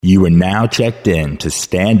You are now checked in to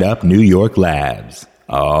Stand Up New York Labs.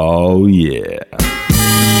 Oh, yeah.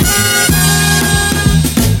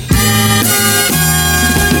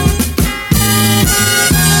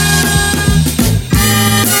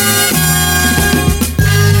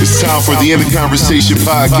 It's time for the End of Conversation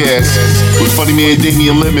podcast with funny man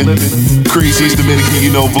Damian Lemon, craziest Dominican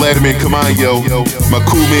you know, Vladimir Camayo, my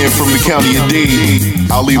cool man from the county of Dade,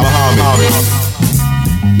 Ali Muhammad.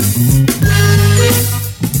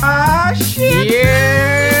 Ah, shit.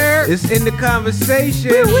 Yeah. It's In the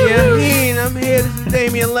Conversation. Yeah, I'm here. This is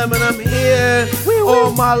Damian Lemon. I'm here.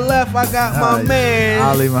 On my left, I got my man.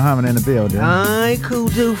 Ali Muhammad in the building. Cool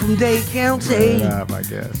dude from Dade County. What up, I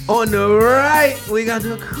guess. On the right, we got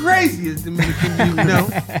the craziest Dominican you know.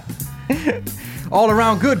 All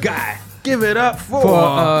around good guy. Give it up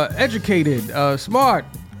for Educated, smart,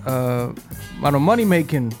 money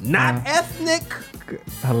making. not ethnic.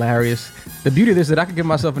 Hilarious. The beauty of this is that I can give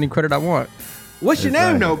myself any credit I want. What's your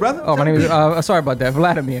name, though, brother? Oh, my name is, sorry about that,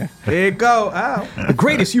 Vladimir. There you go. Ow. The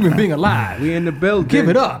greatest human being alive. We in the building. Give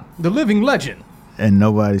it up. The living legend. And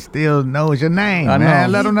nobody still knows your name, I know.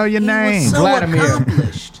 man. Let them know your name. Was so Vladimir.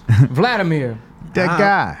 accomplished. Vladimir. That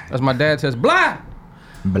guy. As my dad says, blah.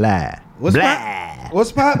 Blah.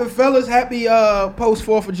 What's poppin', fellas? Happy post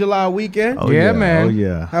 4th of July weekend. Oh, Yeah, man. Oh,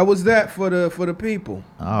 yeah. How was that for the people?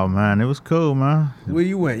 Oh, man. It was cool, man. Where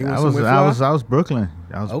you went? You went I was Brooklyn.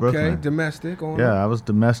 I was okay, Brooklyn. domestic. Yeah, I was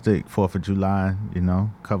domestic 4th of July, you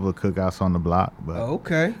know. A couple of cookouts on the block. But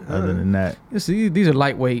Okay. other than that, You see, these are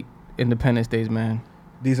lightweight Independence Days, man.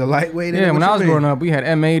 These are lightweight. Yeah, when I was growing up, we had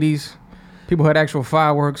M80s. People had actual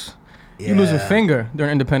fireworks. You lose a finger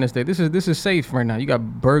during Independence Day. This is safe right now. You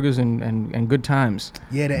got burgers and good times.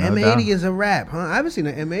 Yeah, the No M80 doubt. is a wrap, huh? I haven't seen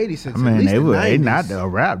an M80 since I mean, at least they the were 90s. not a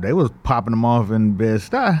rap. They was popping them off in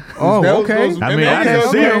Bed-Stuy. Oh, Those- okay. those I mean, I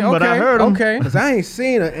didn't see them, but I heard them. Okay. Cause I ain't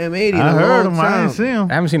seen an M80 in I a heard long them. I time. didn't see I them.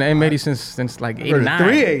 haven't seen an M80 since like I heard a 89.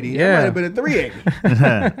 380. That might Yeah. have been a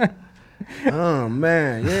 380. Oh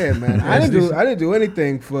man, yeah, man. I didn't do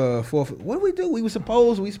anything for 4th. What did we do? We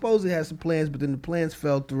supposed to have some plans, but then the plans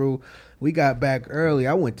fell through. We got back early.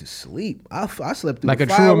 I went to sleep. I slept through Like the a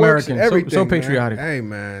true fireworks American. and everything. So man. patriotic. Hey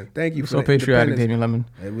man, thank you for So the patriotic, independence. Damian Lemon.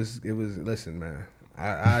 It was. Listen, man.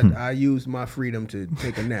 I used my freedom to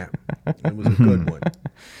take a nap. It was a good one.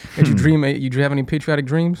 Did you dream? You have any patriotic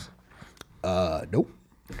dreams? Nope.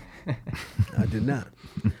 I did not.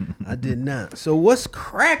 I did not. So what's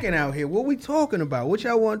cracking out here? What we talking about? What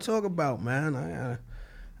y'all want to talk about, man? I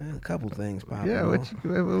had a couple things popping. Yeah, on.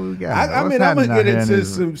 what we got? I mean, I'm gonna get into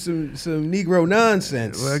some Negro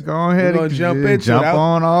nonsense. Well, go ahead We're and gonna jump into it.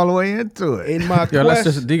 on all the way into it. In my Yo, let's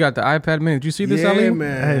quest. just. D got the iPad Mini. Did you see this, Yeah, Ali?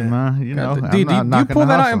 man. Hey, man, you know, D, I'm not do you knocking pull the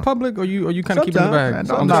that out in hustle. public, or you kind of keep it in the Sometimes. bag Man, on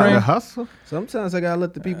don't the knock the train? hustle. Sometimes I gotta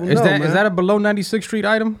let the people Is know, man. that a below 96th Street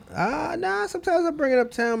item? Nah. Sometimes I bring it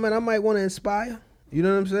uptown, man. I might want to inspire. You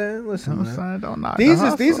know what I'm saying? Listen, I'm man. saying, don't knock These the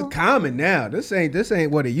is hustle. common now. This ain't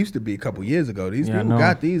what it used to be a couple years ago. These Yeah, I people know.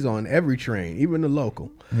 got these on every train, even the local.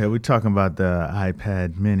 Yeah, we're talking about the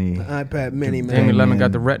iPad Mini. iPad Mini, man. Damian Lemon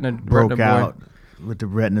got the retina broke boy. out with the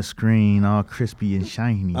retina screen, all crispy and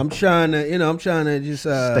shiny. I'm trying to just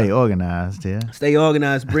Stay organized, yeah. stay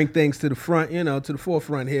organized, bring things to the front, to the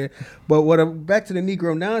forefront here. But back to the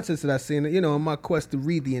Negro nonsense that I seen, in my quest to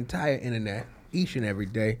read the entire internet each and every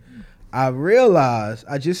day, I realized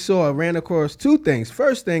ran across two things.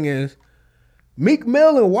 First thing is Meek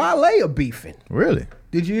Mill and Wale are beefing. Really?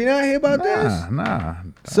 Did you not hear about this? Nah.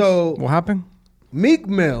 So What happened? Meek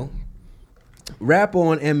Mill, rapper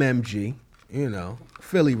on MMG,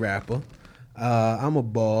 Philly rapper. I'm a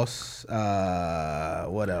boss.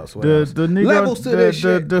 What else? What else? The Negro, Levels to this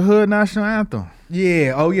shit. the Hood National Anthem.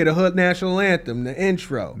 Yeah. Oh, yeah. The Hood National Anthem, the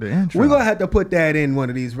intro. The intro. We're gonna have to put that in one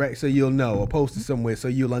of these, right? So you'll know, or post it somewhere so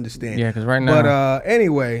you'll understand. Yeah, 'cause right now- But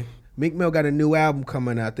anyway, Meek Mill got a new album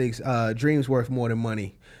coming out. I think Dreams Worth More Than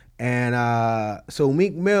Money. And so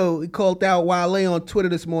Meek Mill, he called out Wale on Twitter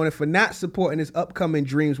this morning for not supporting his upcoming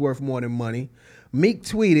Dreams Worth More Than Money. Meek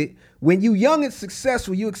tweeted, "When you young and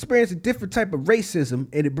successful, you experience a different type of racism,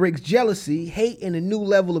 and it brings jealousy, hate, and a new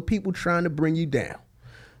level of people trying to bring you down."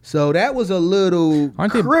 So that was a little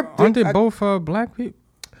cryptic. Aren't they both black people?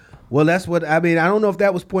 Well, that's what I mean. I don't know if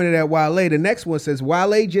that was pointed at Wale. The next one says,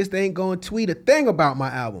 "Wale just ain't going to tweet a thing about my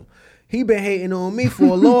album. He been hating on me for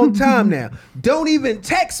a long time now. Don't even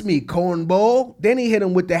text me, cornball." Then he hit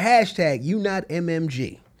him with the hashtag, "You not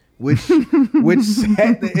MMG." which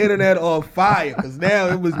set the internet on fire because now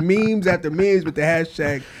it was memes after memes with the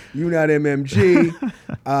hashtag YouNotMMG.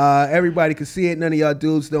 Everybody could see it. None of y'all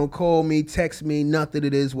dudes don't call me, text me, nothing.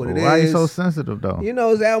 It is what it is. Why are you so sensitive though? You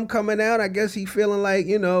know, his album coming out. I guess he feeling like,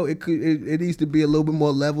 you know, it needs to be a little bit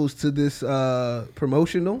more levels to this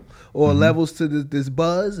promotional or levels to this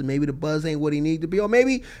buzz. And maybe the buzz ain't what he need to be, or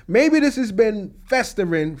maybe this has been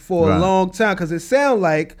festering for a long time because it sounds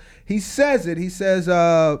like he says it. He says,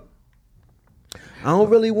 I don't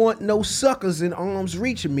really want no suckers in arms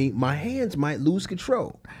reaching me. My hands might lose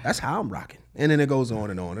control. That's how I'm rocking. And then it goes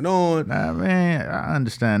on and on and on. Nah, man, I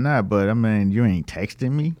understand that, but I mean, you ain't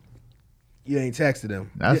texting me. You ain't texted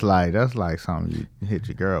him. That's like something you hit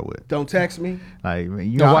your girl with. Don't text me. Like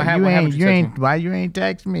Why you ain't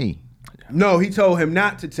text me? No, he told him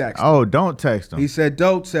not to text him. Oh, don't text him. He said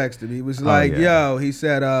don't text him. He was like, yo, he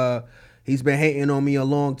said he's been hating on me a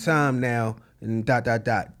long time now. And ...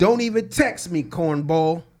 Don't even text me,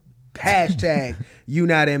 cornball. Hashtag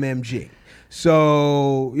YouNotMMG.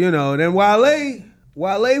 So, you know, then Wale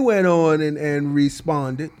went on and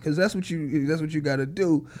responded because that's what you got to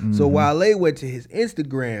do. So Wale went to his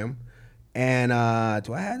Instagram, and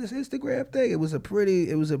do I have this Instagram thing? It was a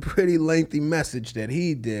pretty lengthy message that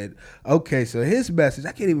he did. Okay, so his message,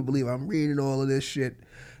 I can't even believe I'm reading all of this shit.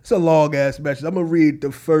 It's a long ass message. I'm gonna read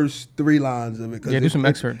the first 3 lines of it. Do some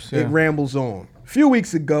excerpts. It rambles on. A few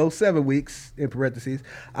weeks ago, 7 weeks in parentheses,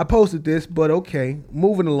 I posted this, but okay,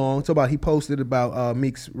 moving along. He posted about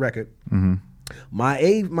Meek's record. Mm-hmm.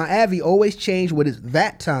 My Avi always changed what is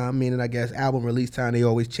that time, meaning I guess album release time. They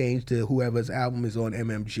always change to whoever's album is on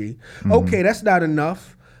MMG. Mm-hmm. Okay, that's not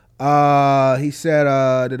enough. He said,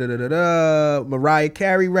 Mariah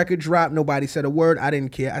Carey record dropped. Nobody said a word. I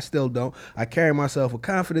didn't care. I still don't. I carry myself with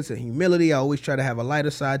confidence and humility. I always try to have a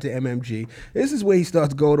lighter side to MMG. This is where he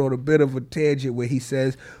starts going on a bit of a tangent where he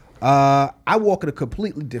says, I walk in a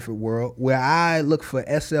completely different world where I look for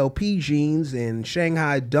SLP jeans and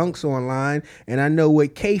Shanghai dunks online, and I know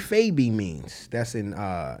what kayfabe means. That's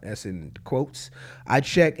in quotes. I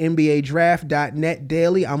check NBADraft.net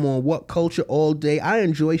daily. I'm on What Culture all day. I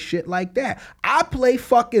enjoy shit like that. I play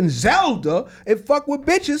fucking Zelda and fuck with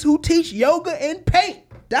bitches who teach yoga and paint. ...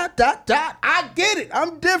 I get it.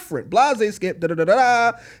 I'm different. Blase Skip.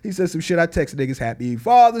 He says some shit. I text niggas Happy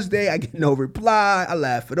Father's Day. I get no reply. I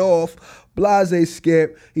laugh it off. Blase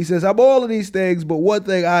Skip. He says I'm all of these things, but one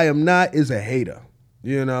thing I am not is a hater.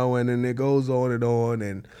 You know, and then it goes on,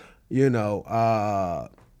 and you know,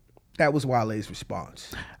 that was Wale's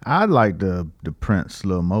response. I like the Prince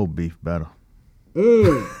Lil Mo beef better.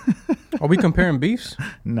 Are we comparing beefs?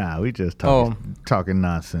 Nah, we just talking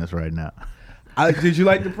nonsense right now. Did you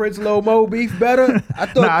like the Prince Lil Mo beef better? I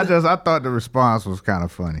thought the response was kind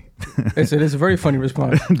of funny. It's a very funny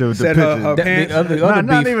response. the said her pants.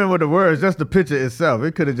 Not even with the words, just the picture itself.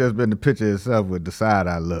 It could have just been the picture itself with the side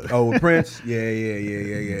I look. Oh, Prince?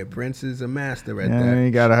 Yeah. Prince is a master at that. You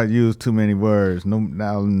ain't gotta use too many words. No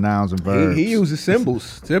nouns and verbs. He uses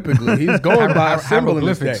symbols typically. He's going by symbol in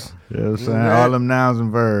this day. You know what I'm saying? All them nouns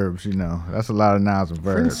and verbs. You know, that's a lot of nouns and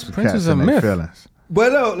verbs. Prince is a myth. Feelings.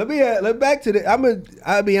 But no, let me back to the.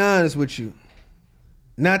 I'll be honest with you.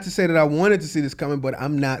 Not to say that I wanted to see this coming, but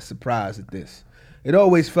I'm not surprised at this. It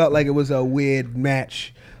always felt like it was a weird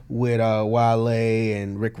match with Wale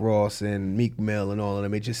and Rick Ross and Meek Mill and all of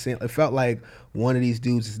them. It felt like one of these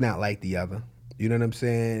dudes is not like the other. You know what I'm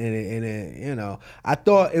saying? And you know, I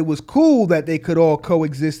thought it was cool that they could all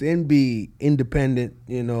coexist and be independent,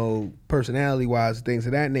 you know, personality-wise, things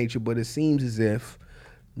of that nature. But it seems as if,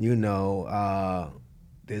 you know,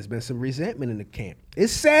 there's been some resentment in the camp.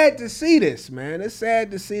 It's sad to see this, man. It's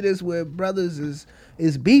sad to see this where brothers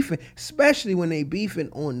is beefing, especially when they beefing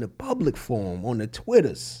on the public forum, on the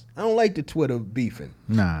Twitters. I don't like the Twitter beefing.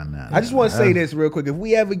 Nah. I just want to say this real quick. If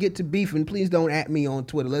we ever get to beefing, please don't at me on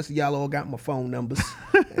Twitter. Y'all all got my phone numbers,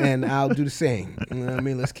 and I'll do the same. You know what I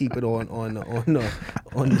mean? Let's keep it on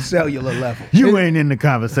the cellular level. You ain't in the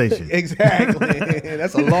conversation. Exactly.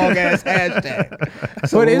 That's a long ass hashtag.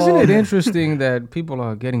 But isn't it interesting that people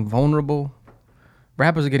are getting vulnerable?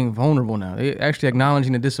 Rappers are getting vulnerable now. They're actually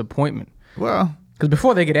acknowledging the disappointment. Well, because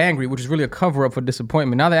before they get angry, which is really a cover up for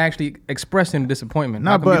disappointment. Now they're actually expressing the disappointment.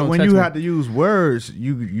 No, but when you have to use words,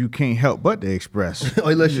 you can't help but to express.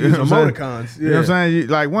 Unless you use emoticons. Yeah. You know what I'm saying?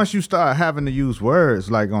 Like once you start having to use words,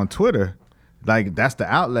 like on Twitter, like that's the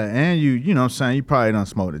outlet, and you know what I'm saying, you probably done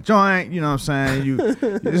smoked a joint. You know what I'm saying?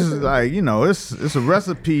 This is like, you know, it's a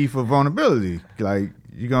recipe for vulnerability. Like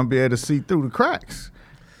you're gonna be able to see through the cracks.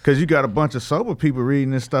 Because you got a bunch of sober people reading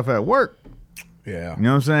this stuff at work. Yeah. You know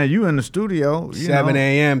what I'm saying? You in the studio. 7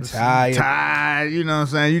 a.m. tired. You know what I'm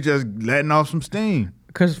saying? You just letting off some steam.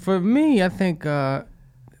 Because for me, I think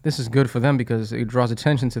this is good for them because it draws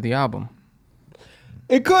attention to the album.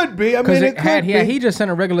 It could be. I mean, it could be. He just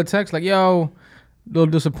sent a regular text like, yo, a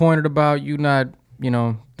little disappointed about you not,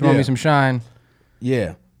 throwing me some shine.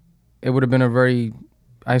 Yeah. It would have been a very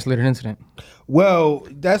isolated incident. Well,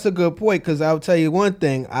 that's a good point because I'll tell you one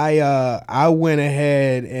thing. I went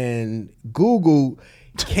ahead and Googled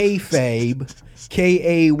kayfabe,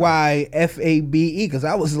 Kayfabe, because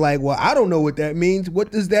I was like, well, I don't know what that means.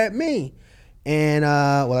 What does that mean? And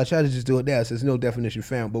I tried to just do it there. So there's no definition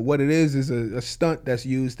found. But what it is a stunt that's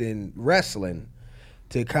used in wrestling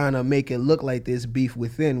to kind of make it look like there's beef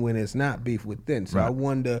within when it's not beef within. So I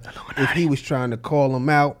wonder if he was trying to call him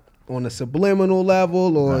out on a subliminal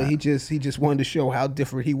level, or he just wanted to show how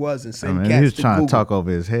different he was and send cats he was to trying Google. to talk over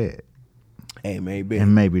his head. Hey, maybe.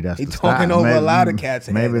 And maybe that's he the talking style. over Maybe, a lot of cats.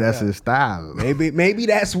 Maybe that's his style. Maybe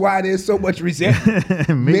that's why there's so much resentment.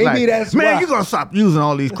 Maybe that's man, why. you gonna stop using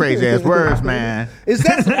all these crazy ass words, man. Is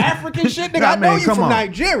that some African shit? Nigga, I know you from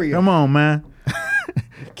Nigeria. Come on, man.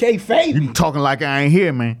 Kayfabe. You talking like I ain't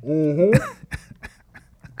here, man.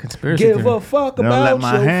 Conspiracy Give theory. a fuck Don't about let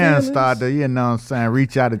my your hands feelings. start to,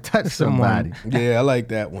 reach out and touch somebody. Yeah, I like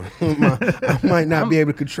that one. I might not be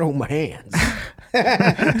able to control my hands.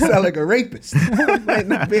 Sound like a rapist. I might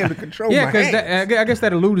not be able to control my Yeah, because hands. I guess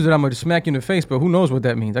that alludes that I'm going to smack you in the face, but who knows what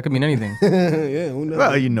that means? That could mean anything. Yeah, who knows?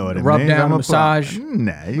 Well, you know what it Rub means. down, I'm a massage.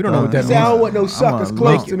 Nah, We don't know what that See, I don't means. want no suckers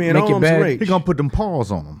close to me in make your arm's bed. reach. He gonna put them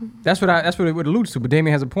paws on them. That's what it alludes to. But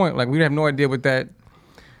Damien has a point. Like, we have no idea what that.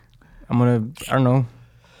 I don't know.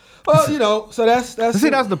 Well, so that's See,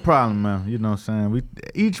 that's the problem, man. You know what I'm saying?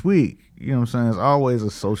 Each week, you know what I'm saying, it's always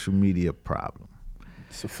a social media problem.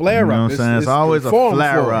 it's a flare up. You know what I'm saying? It's always a form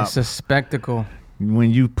flare for it. up. It's a spectacle.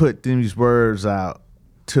 When you put these words out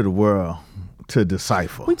to the world to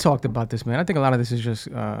decipher. We talked about this, man. I think a lot of this is just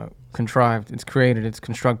contrived. It's created. It's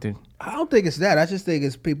constructed. I don't think it's that. I just think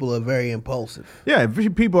it's people are very impulsive. Yeah,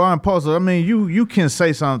 if people are impulsive. I mean, you can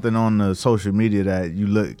say something on the social media that you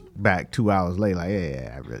look back 2 hours later, like,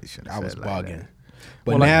 yeah, I really shouldn't have I was said it like bugging. that.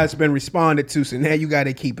 But now it's been responded to, so now you got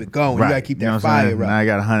to keep it going. Right. You got to keep You know that what I'm fire saying? up. Now I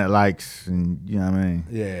got 100 likes, and you know what I mean.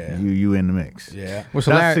 Yeah. you in the mix. Yeah. What's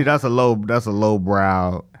hilarious? That's a low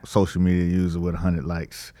brow social media user with 100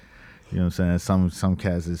 likes. You know what I'm saying? Some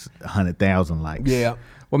cats is 100,000 likes. Yeah.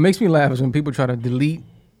 What makes me laugh is when people try to delete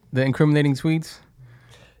the incriminating tweets.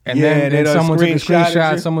 And Yeah, then they someone took a screenshotted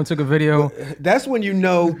screenshot, you. someone took a video. That's when you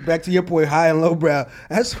know, back to your point, high and low brow,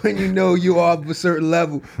 that's when you know you are of a certain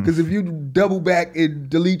level. Because if you double back and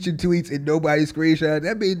delete your tweets and nobody screenshot,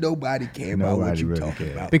 that means nobody care about what Nobody you're really talking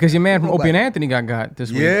care. about. Because your man from Nobody. Opie and Anthony got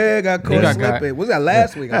this week. Yeah, got He caught got slipping. Was that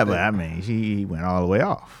last week? Yeah, but I mean, he went all the way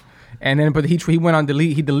off. And then, but he went on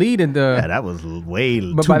delete. He deleted the. Yeah, that was way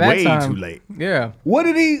but by that way time, too late. Yeah. What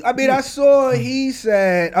did he? I mean, I saw he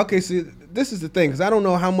said. Okay, so this is the thing because I don't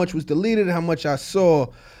know how much was deleted and how much I saw.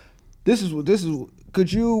 This is.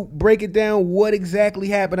 Could you break it down? What exactly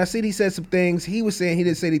happened? I see he said some things. He was saying he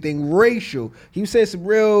didn't say anything racial. He said some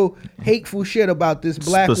real hateful shit about this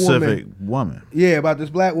black Specific woman. woman. Yeah, about this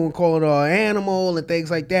black woman calling her an animal and things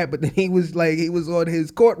like that. But then he was on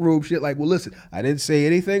his courtroom shit like, well, listen, I didn't say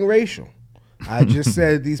anything racial. I just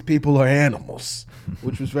said these people are animals,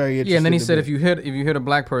 which was very interesting. Yeah, and then he to said me. if you hit a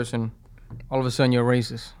black person, all of a sudden you're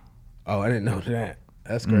racist. Oh, I didn't know that.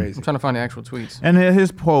 That's I'm crazy. trying to find the actual tweets. And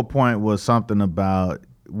his whole point was something about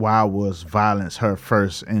why was violence her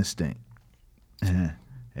first instinct, and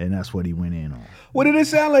that's what he went in on. What did it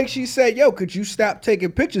sound like? She said, "Yo, could you stop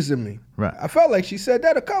taking pictures of me?" Right. I felt like she said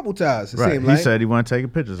that a couple times. It Right. seemed He like. said he wanted to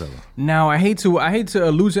take pictures of her. Now I hate to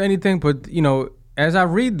allude to anything, but as I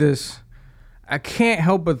read this, I can't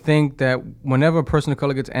help but think that whenever a person of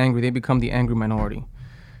color gets angry, they become the angry minority.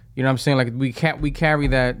 You know what I'm saying? Like we carry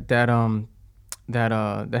that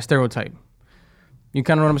stereotype. You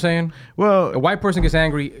kind of know what I'm saying? Well, A white person gets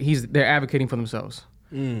angry, they're advocating for themselves.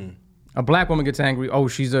 A black woman gets angry, oh,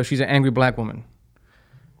 she's an angry black woman.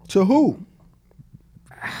 To who?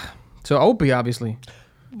 To Opie, obviously.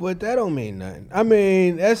 But that don't mean nothing. I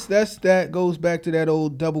mean, that goes back to that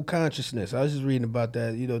old double consciousness. I was just reading about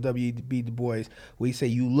that, W.E.B. Du Bois, where he say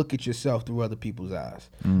you look at yourself through other people's eyes.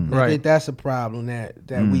 And I Right. think that's a problem that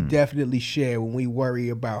we definitely share when we worry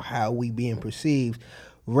about how we being perceived,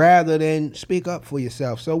 rather than speak up for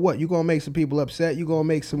yourself. So what? You gonna make some people upset? You gonna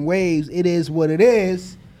make some waves? It is what it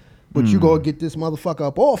is. But you gonna get this motherfucker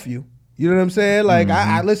up off you. You know what I'm saying? Like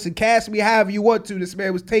I listen, cast me however you want to. This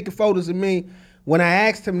man was taking photos of me. When I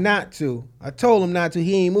asked him not to, I told him not to.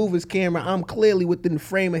 He ain't move his camera. I'm clearly within the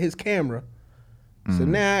frame of his camera. So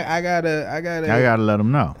now I gotta let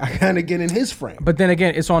them know. I gotta get in his frame. But then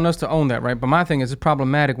again, it's on us to own that, right? But my thing is, it's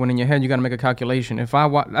problematic when in your head you got to make a calculation. If I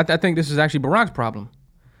think this is actually Barack's problem.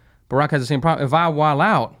 Barack has the same problem. If I wild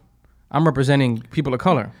out, I'm representing people of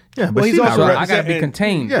color. Yeah, but he's she's also not So I got to be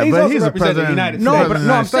contained. Yeah, He's but also he's a representing the president. United No, States. but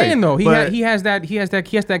no, I'm saying though, he But has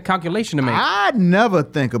that calculation to make. I never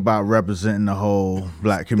think about representing the whole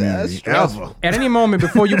black community stressful. ever. At any moment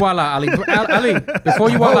before you wild out, Ali, before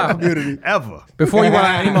you wild out, Ever. before you wild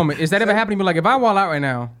out, at any moment, is that ever happening? But like, if I wild out right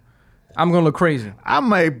now, I'm gonna look crazy.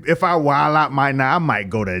 If I wild out I might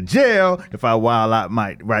go to jail. If I wild out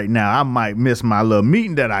right now, I might miss my little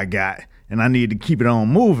meeting that I got. And I need to keep it on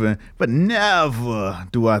moving, but never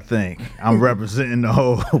do I think I'm representing the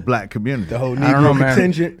whole black community. The whole I don't know, Negro man.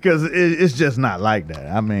 contingent. Because it's just not like that.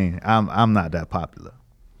 I mean, I'm not that popular.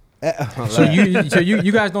 So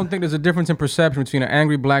you guys don't think there's a difference in perception between an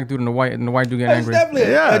angry black dude and the white dude getting There's angry?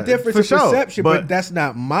 definitely Yeah, a difference for in sure, perception, but but- that's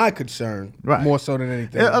not my concern. Right. More so than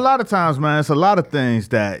anything. A lot of times, man, it's a lot of things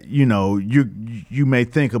that you may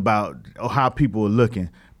think about how people are looking,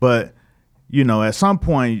 but at some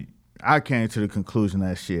point, I came to the conclusion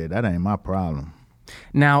that ain't my problem.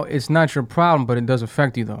 Now it's not your problem, but it does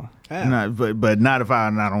affect you though. Yeah. But not if I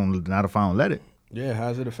don't let it. Yeah,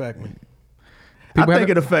 how's it affect me? People I think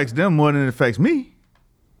have- it affects them more than it affects me.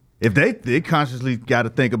 If they consciously got to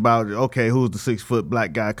think about, okay, who's the 6-foot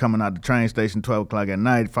black guy coming out the train station 12 o'clock at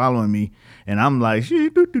night following me, and I'm like,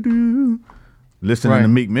 listening Right. to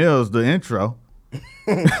Meek Mill's the intro.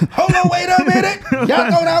 Hold on, wait a minute.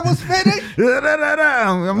 Y'all thought I was finished?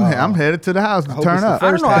 I'm headed to the house to hope turn it's the up.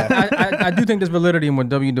 I don't first know. I do think there's validity in what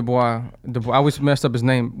W. Du Bois. I always messed up his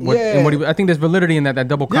name. I think there's validity in that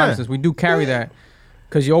double Yeah. consciousness. We do carry that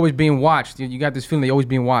because you're always being watched. You got this feeling that you're always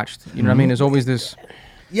being watched. You know what I mean? There's always this.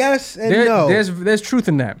 Yes and no. There's truth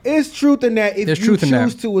in that. It's truth in that if There's you truth in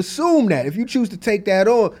choose that. to assume that. If you choose to take that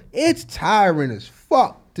on, it's tiring as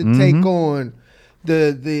fuck to take on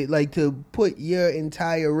the like to put your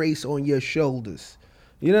entire race on your shoulders.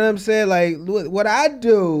 You know what I'm saying? Like what I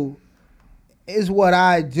do is what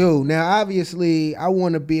I do. Now, obviously, I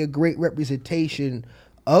want to be a great representation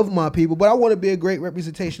of my people, but I want to be a great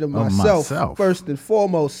representation of myself first and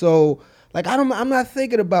foremost. So, like, I'm not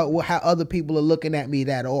thinking about how other people are looking at me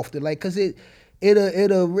that often, like, cause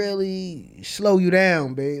it'll really slow you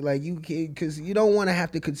down, babe. Like because you don't want to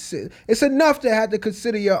have to consider. It's enough to have to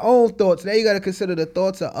consider your own thoughts. Now you got to consider the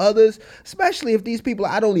thoughts of others, especially if these people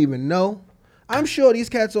I don't even know. I'm sure these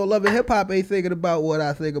cats on Love and Hip Hop ain't thinking about what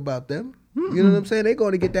I think about them. You know what I'm saying? They're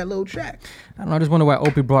going to get that little track. I don't know. I just wonder why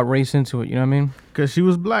Opie brought race into it. You know what I mean? Because she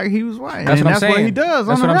was black, he was white. That's and what I'm that's what saying. he does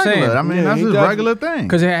That's on the what I'm regular. saying. I mean, Yeah, that's he his does. regular thing.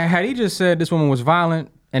 Because had he just said this woman was violent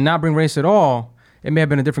and not bring race at all, it may have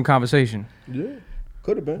been a different conversation. Yeah,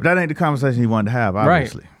 could have been. But that ain't the conversation he wanted to have, Right.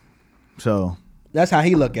 obviously. So That's how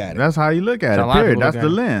he look at it. that's how you look at That's it, how a lot of period. people That's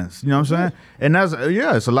look the at it. lens. You know what I'm saying? And that's,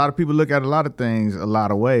 it's a lot of people look at a lot of things a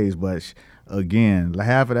lot of ways, but again,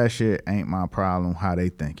 half of that shit ain't my problem how they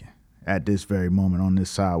thinking at this very moment on this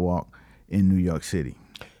sidewalk in New York City.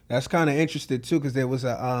 That's kind of interesting too, because there was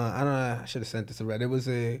I don't know, I should have sent this to Red. There was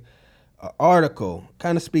a article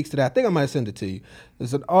kind of speaks to that. I think I might have sent it to you.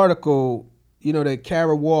 There's an article, the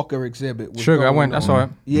Kara Walker exhibit. Was Sugar, I going went. I on. saw it.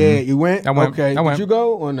 Yeah, you went. I went. Okay, I went. did you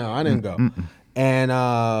go or no? I didn't go. And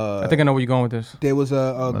I think I know where you're going with this. there was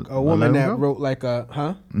a woman let him that go? wrote like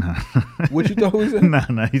a What you thought he said?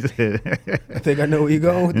 No, he said. I think I know where you're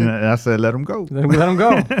going with it. And I said, let him go. Let him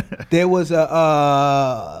go. There was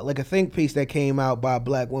a think piece that came out by a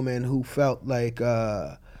black woman who felt like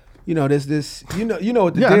there's this what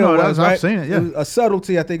the Yeah, I deal know, was, right? I've seen it, yeah. was a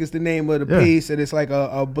subtlety, I think is the name of the Yeah. piece, and it's like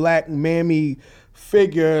a black mammy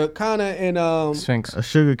figure, kind of in Sphinx. A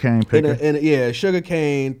sugarcane in picker. a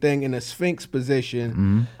sugarcane thing in a sphinx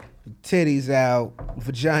position. Titties out,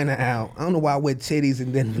 vagina out. I don't know why I went titties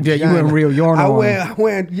and then Yeah, vagina. you went real Yorno I on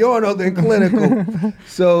went Yorno then clinical.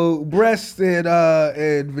 So breast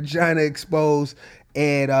and vagina exposed,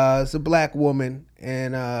 and it's a black woman,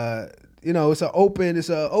 and it's an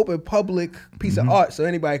open public piece of art, so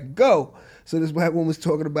anybody can go. So this black woman was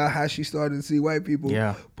talking about how she started to see white people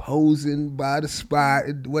posing by the spot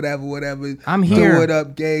and whatever. I'm here. Do it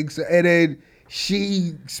up, gangs, and then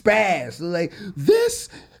she spazzed like this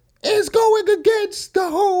is going against the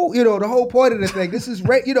whole point of the thing. This is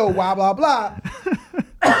blah blah blah.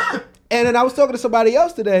 And then I was talking to somebody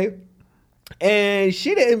else today, and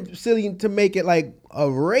she didn't seem to make it like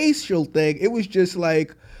a racial thing. It was just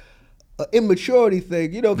like an immaturity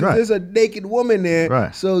thing, because Right. there's a naked woman there.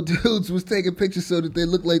 Right. So dudes was taking pictures so that they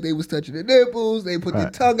looked like they was touching their nipples. They put their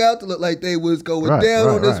Right. tongue out to look like they was going Right, down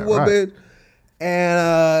right, on this right, woman. right.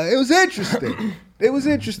 And it was interesting. It was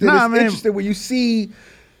interesting. Nah, It's man. interesting when you see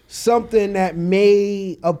something that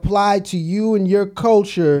may apply to you and your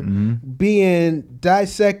culture being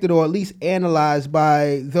dissected or at least analyzed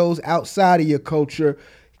by those outside of your culture.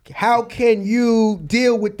 How can you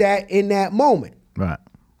deal with that in that moment? Right.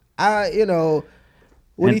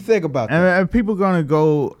 What do you think about that? And people gonna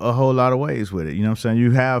go a whole lot of ways with it. You know what I'm saying?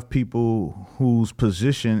 You have people whose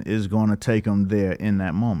position is gonna take them there in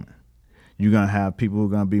that moment. You're gonna have people who are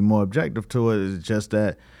gonna be more objective to it. It's just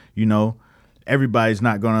that, everybody's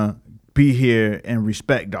not gonna be here and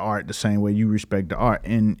respect the art the same way you respect the art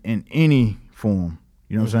in any form.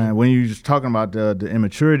 You know what I'm saying? When you're just talking about the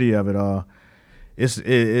immaturity of it all,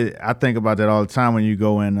 I think about that all the time when you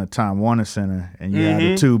go in a Time Warner Center and you have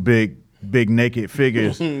the two big naked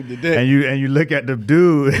figures, and you look at the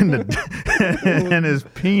dude and his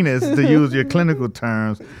penis, to use your clinical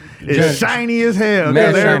terms, is shiny as hell.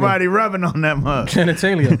 Man, Because everybody rubbing on that mug.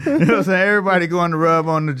 Genitalia. You know what I'm saying? Everybody going to rub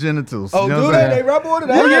on the genitals. Oh, you know do what I'm they? saying? They rub on it?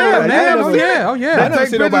 Oh, yeah, man. I Oh, yeah. never take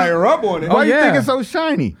seen nobody pictures. rub on it. Why you yeah. think it's so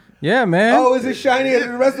shiny? Yeah, man. Oh, is it shiny as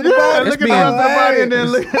the rest of the body? Look at the rest of the body and then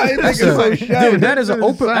look. I think it's so shiny. Dude, that is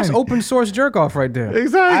It's that's shiny. open source jerk off right there.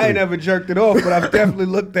 Exactly. I ain't never jerked it off, but I've definitely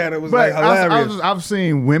looked at it. It was But like hilarious. I've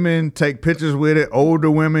seen women take pictures with it,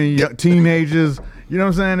 older women, teenagers. You know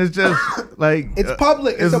what I'm saying? It's just like It's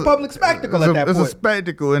public. It's a public spectacle at that It's point. a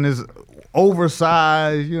spectacle, and it's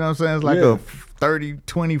oversized. You know what I'm saying? It's like Yeah. a 30,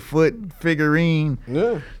 20-foot figurine. Yeah. You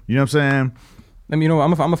know what I'm saying? I mean,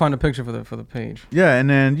 I'm gonna find a picture for the page. Yeah, and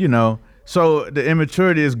then so the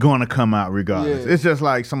immaturity is going to come out regardless. Yeah. It's just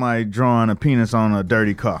like somebody drawing a penis on a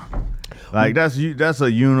dirty car. Like that's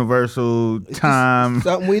a universal time.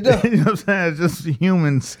 something we do. You know what I'm saying? It's just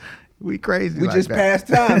humans. We crazy. We like just that. passed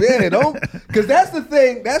time. Yeah, don't. Because that's the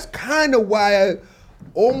thing. That's kind of why I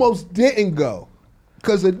almost didn't go.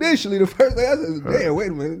 Because initially, the first thing I said, damn, wait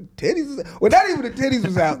a minute, titties? Well, not even the titties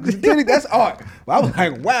was out. 'Cause the titties, that's art. But I was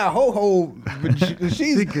like, wow, ho. But she's, She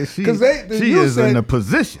you is said, in a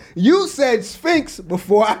position. You said Sphinx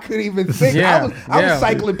before I could even think. Yeah, I yeah. was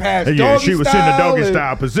cycling past Yeah, doggy she was in style the doggy and-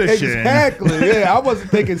 style position. Exactly, yeah. I wasn't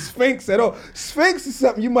thinking Sphinx at all. Sphinx is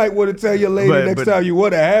something you might want to tell your lady But- next but- time you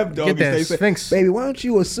want to have doggy that style. Say, Sphinx. Baby, why don't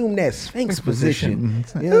you assume that Sphinx position?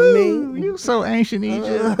 Mm-hmm. You know what I Ooh, mean? you so ancient, Egypt.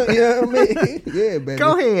 You know what I mean? Yeah, baby.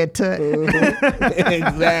 Go ahead, Tut.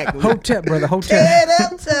 Exactly. Hotep, brother. Hotep. Head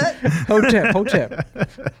up, Tut. Hotep.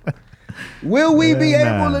 Will we be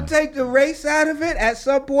Nah. able to take the race out of it at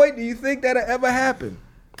some point? Do you think that'll ever happen?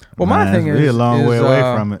 Well, my Man, thing is, we're a long way away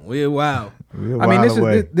from it. We're wow. We're a I mean, while this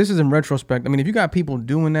away. is this is in retrospect. I mean, if you got people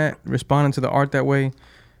doing that, responding to the art that way,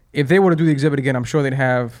 if they were to do the exhibit again, I'm sure they'd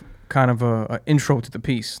have kind of a intro to the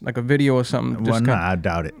piece, like a video or something. Well, just nah, kind I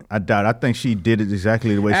doubt it. I think she did it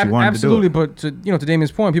exactly the way she Ab- wanted absolutely, to do it. but to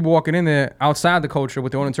Damien's point, people walking in there outside the culture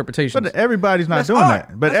with their own interpretations. But everybody's not That's doing art.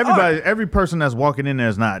 that. But That's every person that's walking in there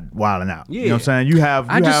is not wilding out. You know what I'm Yeah. saying? You have.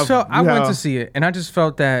 I went to see it, and I just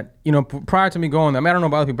felt that prior to me going, I mean, I don't know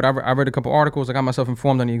about other people, but I read a couple articles. I got myself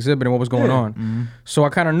informed on the exhibit and what was going on, so I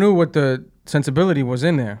kind of knew what the sensibility was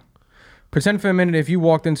in there. Pretend for a minute if you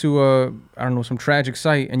walked into some tragic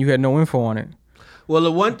site and you had no info on it. Well, the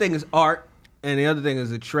one thing is art, and the other thing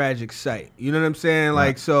is a tragic sight. You know what I'm saying?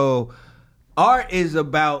 Like, so art is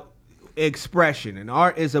about expression, and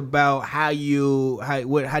art is about how do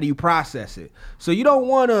you process it. So you don't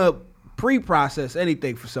want to pre-process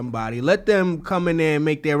anything for somebody. Let them come in there and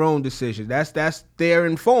make their own decisions. They're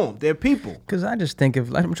informed. They're people. Because I just think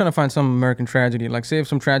if I'm trying to find some American tragedy, like say if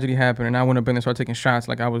some tragedy happened and I went up in and started taking shots,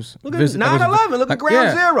 like I was Look at 9/11. Look at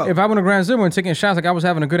Ground Zero. If I went to Ground Zero and taking shots like I was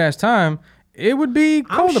having a good ass time, it would be I'm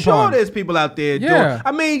called sure upon. there's people out there doing. Yeah.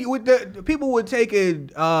 I mean, with the people were taking,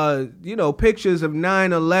 pictures of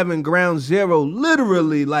 9/11 Ground Zero,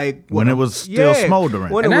 literally like When it was still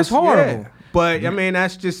smoldering. when And it that's was- horrible. But I mean,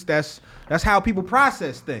 that's how people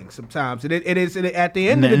process things sometimes. It is at the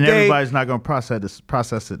end And, of the and day. everybody's not going to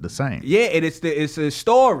process it the same. Yeah, it's a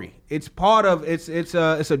story. It's part of it's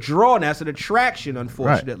a draw now. It's an attraction, Right.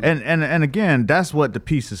 unfortunately. And again, that's what the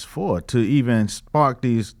piece is for, to even spark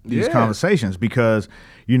these Yeah. conversations, because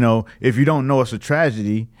if you don't know it's a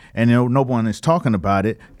tragedy and no one is talking about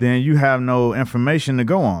it, then you have no information to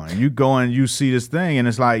go on. You go and you see this thing, and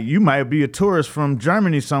it's like you might be a tourist from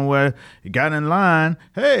Germany somewhere, you got in line,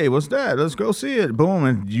 hey, what's that? Let's go see it. Boom,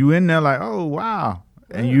 and you in there like, oh wow,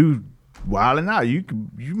 and you wilding out. You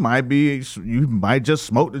might just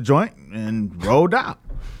smoke the joint and rolled out.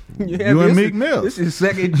 Yeah, You I mean, and this Meek is- Mill. This is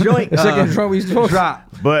second joint. Second joint we supposed- drop.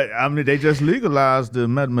 But I mean, they just legalized the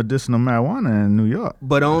medicinal marijuana in New York.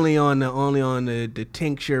 But only on the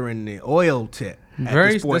tincture and the oil tip. That's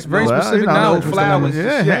very Well, specific you know, knowledge. no Mr. flowers. Lemon.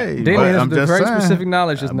 Yeah, Yeah. hey, Damien, but that's I'm the just very saying- specific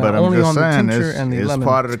knowledge is now but I'm only just on the saying, tincture it's- and the it's lemon.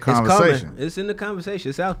 part of the It's conversation. coming. It's in the conversation.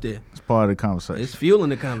 It's out there. It's part of the conversation. It's fueling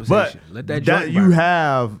the But conversation. Let that that joint you burn.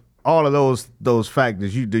 have all of those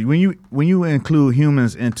factors. You do when you include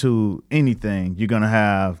humans into anything, you're gonna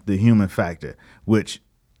have the human factor, which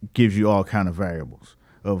gives you all kind of variables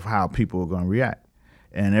of how people are gonna react,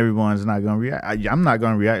 and everyone's not gonna react. I'm not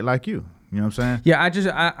gonna react like you. You know what I'm saying? Yeah,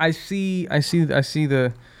 I see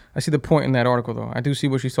the point in that article though. I do see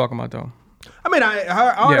what she's talking about though. I mean,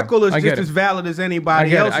 her article I is get just it. as valid as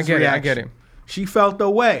anybody else's I get reaction. it. I get it. She felt the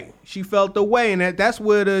way. She felt the way, and that's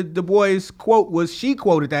where the Du Bois quote was. She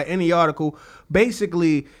quoted that in the article.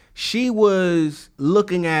 Basically, she was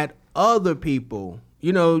looking at other people,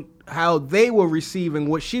 you know, how they were receiving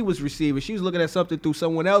what she was receiving. She was looking at something through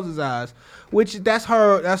someone else's eyes, which that's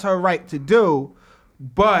her right to do.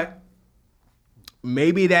 But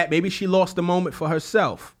maybe she lost the moment for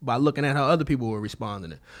herself by looking at how other people were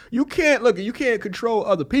responding. You can't control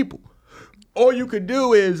other people. All you could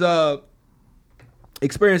do is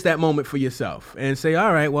experience that moment for yourself and say,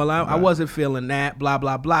 all right, well, I wasn't feeling that, blah,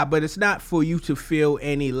 blah, blah. But it's not for you to feel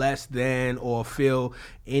any less than or feel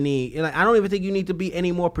any, like, I don't even think you need to be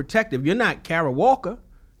any more protective. You're not Kara Walker.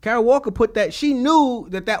 Kara Walker put that, she knew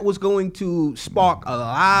that was going to spark a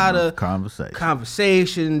lot of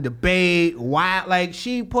conversation, debate, why, like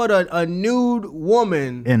she put a nude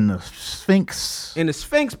woman In the Sphinx.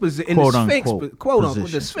 position, Quote unquote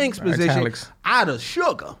the Sphinx position Italics. out of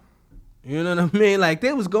sugar. You know what I mean? Like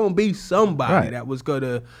there was gonna be somebody Right. that was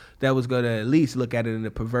gonna at least look at it in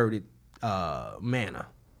a perverted manner.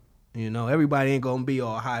 You know, everybody ain't gonna be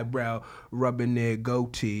all highbrow, rubbing their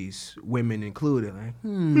goatees, women included. Like,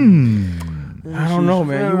 I don't know,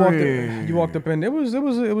 man. very- You walked up in. It was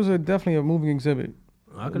definitely a moving exhibit.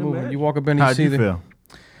 I can Moving. imagine. You walk up in, you How'd see you the. feel?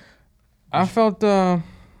 I felt Did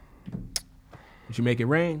you make it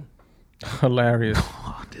rain? hilarious.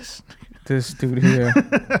 This dude here.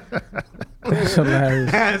 That's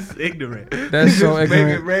hilarious. That's ignorant. That's so Just make it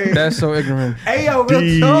ignorant. rain. That's so ignorant. Hey yo,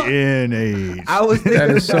 real talk. DNH. I was thinking That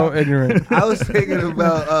is so about- ignorant. I was thinking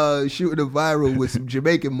about shooting a viral with some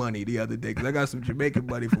Jamaican money the other day because I got some Jamaican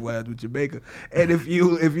money from when I was with Jamaica. And if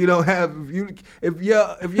your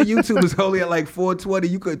YouTube is only at like 420,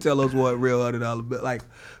 you couldn't tell us what real $100 bill. Like,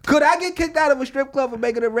 could I get kicked out of a strip club for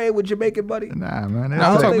making it rain with Jamaican money? Nah, man.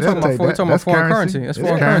 No, we're talking about foreign currency. That's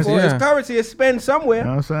foreign currency. Well, Yeah. it's currency. It's spent somewhere. You know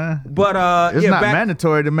what I'm saying? But It's yeah, not back,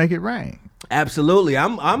 mandatory to make it rain. absolutely.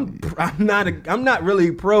 I'm not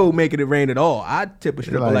really pro making it rain at all. I tip a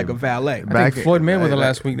stripper like a valet. I think Floyd Mayweather like-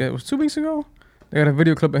 last week. That was 2 weeks ago. They got a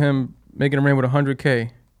video clip of him making it rain with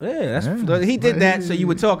 100K. Yeah, he did that so you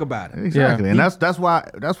would talk about it. Exactly. Yeah. And that's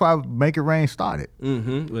why Make It Rain started.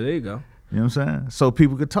 Mm-hmm. Well, there you go. You know what I'm saying? So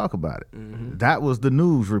people could talk about it. Mm-hmm. That was the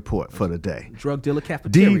news report for the day. Drug dealer D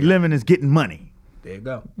cafeteria. Lemon is getting money. There you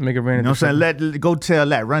go. Make it rain. You know what I'm saying? Go tell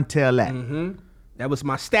that. Run tell that. Mm-hmm. That was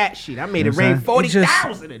my stat sheet. I made You it know what rain I'm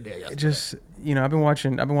 40,000 a day. It just, you know, I've been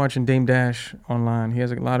watching Dame Dash online. He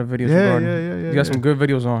has a lot of videos. Yeah, regarding, yeah. He got some good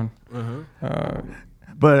videos on.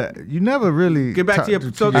 But you never really Get back to your I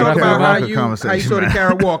talk got about the how Walker you saw the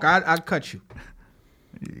Kara Walker. I cut you.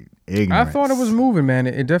 Ignorance. I thought it was moving, man.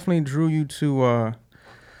 It definitely drew you to,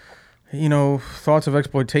 you know, thoughts of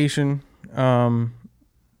exploitation.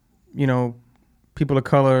 You know, people of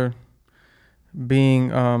color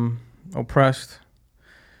being oppressed.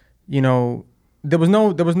 You know, there was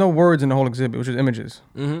no words in the whole exhibit. It was just images.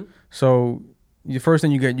 Mm-hmm. So the first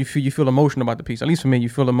thing you get, you feel emotion about the piece. At least for me, you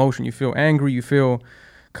feel emotion. You feel angry. You feel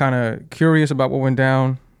kind of curious about what went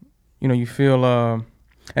down. You know, you feel,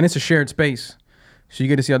 and it's a shared space, so you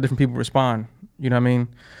get to see how different people respond. You know what I mean?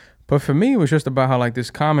 But for me, it was just about how like this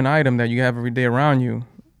common item that you have every day around you,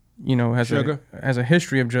 you know, has a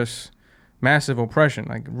history of just massive oppression,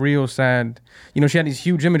 like real sad. You know, she had these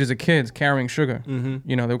huge images of kids carrying sugar. Mm-hmm.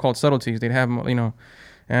 You know, they were called subtleties. They'd have them, you know,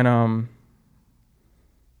 and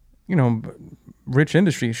you know, rich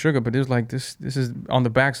industry sugar, but it was like this is on the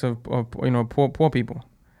backs of you know, poor people.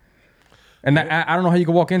 And that, I don't know how you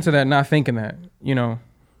can walk into that not thinking that, you know.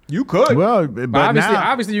 You could. Well, but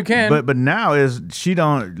Obviously you can. But now is she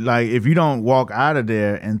don't like if you don't walk out of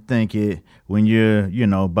there and think it when you're, you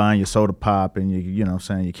know, buying your soda pop and you know what I'm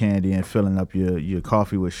saying, your candy and filling up your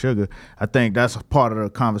coffee with sugar. I think that's a part of the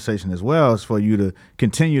conversation as well, is for you to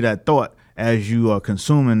continue that thought as you are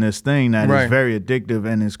consuming this thing that is very addictive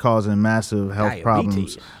and is causing massive health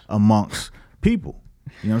problems amongst people.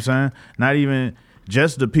 You know what I'm saying? Not even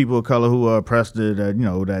just the people of color who are oppressed,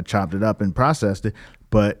 that chopped it up and processed it,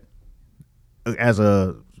 but as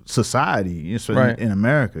a society, Right. in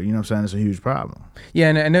America. You know what I'm saying? It's a huge problem. Yeah,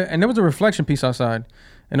 and there was a reflection piece outside,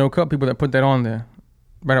 and there were a couple people that put that on there.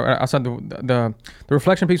 Right outside the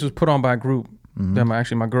reflection piece was put on by a group that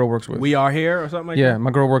my girl works with. We Are Here or something like that? Yeah,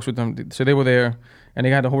 my girl works with them. So they were there, and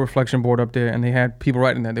they had the whole reflection board up there, and they had people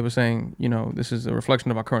writing that. They were saying, you know, this is a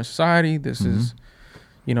reflection of our current society. This is,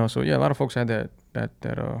 you know, so yeah, a lot of folks had that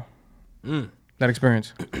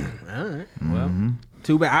experience. All right. Well,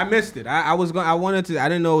 too bad. I missed it. I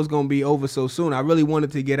didn't know it was gonna be over so soon. I really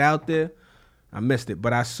wanted to get out there. I missed it,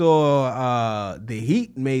 but I saw the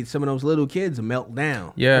heat made some of those little kids melt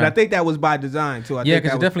down. Yeah, and I think that was by design too. Yeah,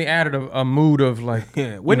 because it definitely added a mood of like.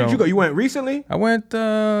 Yeah. When did you go? You went recently? I went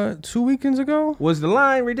 2 weekends ago. Was the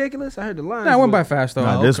line ridiculous? I heard the line. I went by fast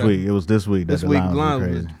though. This week, it was this week. This that week, the line was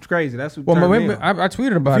crazy. was crazy. That's what. Well, turned me on. I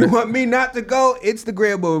tweeted about You it. want me not to go?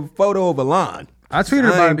 Instagram a photo of a line. I tweeted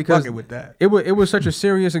about ain't it because fucking with that. it was such a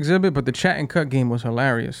serious exhibit, but the chat and cut game was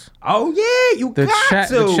hilarious. Oh yeah, you The got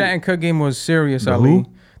to. chat and cut game was serious, The Ali. who?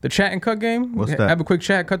 The chat and cut game. What's that? Have a quick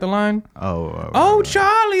chat, cut the line. Oh,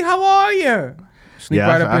 Charlie, how are you? Sneak yeah,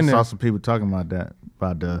 right I up in saw there. some people talking about that,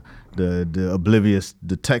 about the oblivious,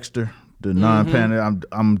 the texter, the non-panic.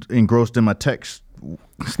 I'm engrossed in my text.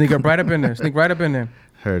 Sneak up right up in there. Sneak right up in there.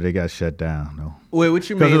 Heard they got shut down though. Wait, what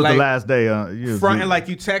you Because mean? it was Like the last day. fronting like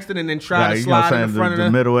you texted and then try to you know what slide I'm in saying? front The of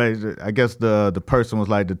them? middle-aged, I guess the person was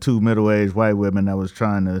like the two middle-aged white women that was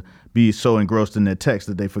trying to be so engrossed in their text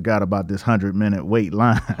that they forgot about this 100-minute wait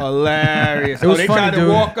line. Hilarious. It was they funny, tried to dude.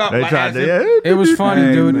 walk up. They like, tried as to. if- It was funny,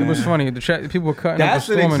 Hey, dude. man. It was funny. The chat people were cutting That's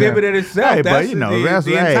up an and storming exhibit there. in itself. Hey, That's but you know, the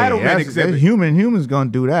entitlement that's exhibit. humans gonna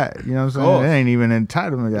do that. You know what I'm course. saying? It ain't even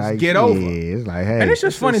entitlement. Like, get over. It's like, hey, And it's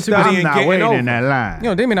just funny too. study because and I'm not getting waiting over. in that line. You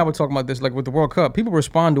know, Damien and I were talking about this, like with the World Cup. People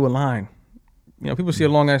respond to a line. You know, people see a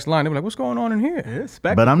long ass line. They're like, "What's going on in here?" Yeah,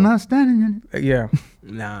 spectacle. But I'm not standing in it. Yeah,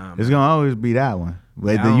 Nah. It's gonna always be that one.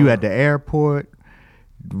 Whether you at the airport,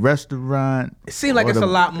 restaurant. It seems like or it's the- a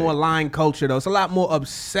lot more line culture though. It's a lot more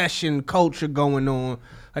obsession culture going on.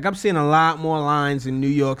 Like I'm seeing a lot more lines in New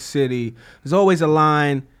York City. There's always a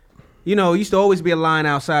line. You know, used to always be a line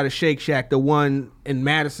outside of Shake Shack, the one in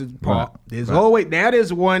Madison Park. There's always now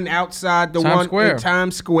there's one outside the Times one Square. in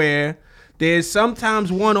Times Square. There's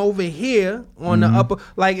sometimes one over here on the upper.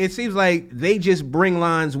 Like it seems like they just bring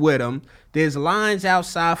lines with them. There's lines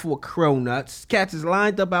outside for cronuts. Cats is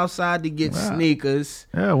lined up outside to get sneakers.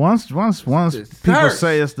 Yeah, once people thirst.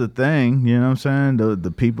 say it's the thing, you know what I'm saying? The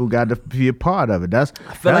people got to be a part of it. I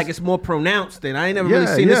feel like it's more pronounced than I ain't never really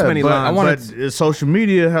yeah, seen this many but, lines. but social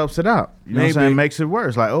media helps it out. You know what I'm Maybe. saying? Makes it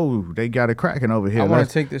worse. Like, oh, they got it cracking over here. I want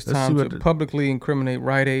Let's- to take this let's time see to what the- publicly incriminate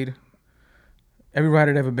Rite Aid. Every Rite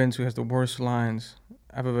Aid I've ever been to has the worst lines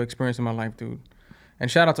I've ever experienced in my life, dude. And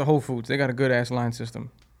shout out to Whole Foods. They got a good ass line system.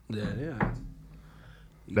 Yeah.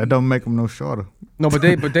 That don't make them no shorter. No, but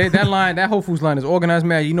that Whole Foods line is organized,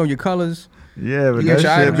 man. You know your colors. Yeah, but You get that your should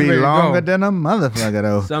items be ready to longer go. than a motherfucker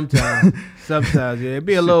though. Sometimes, yeah. It'd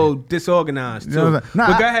be a little disorganized, too. You know what I'm saying? Nah,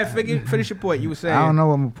 but go I- ahead, finish your point. You were saying. I don't know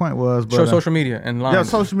what my point was, but Show social media and lines. yeah,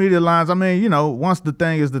 social media lines. I mean, you know, once the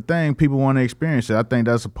thing is the thing, people want to experience it. I think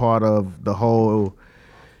that's a part of the whole.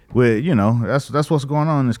 With you know, that's what's going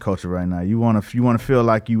on in this culture right now. You want to feel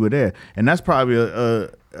like you were there, and that's probably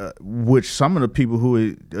which some of the people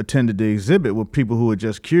who attended the exhibit were people who were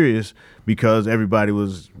just curious because everybody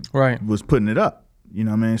was putting it up. You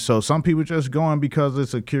know what I mean? So some people just going because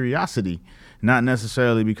it's a curiosity, not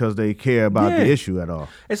necessarily because they care about the issue at all.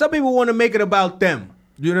 And some people want to make it about them.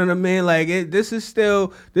 You know what I mean? Like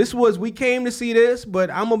we came to see this,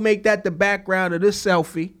 but I'm gonna make that the background of this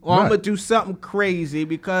selfie, or I'm Right. gonna do something crazy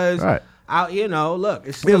because Right. look,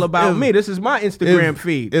 it's still about me. This is my Instagram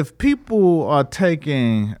feed. If people are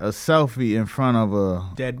taking a selfie in front of a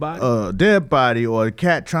Dead body? dead body, or a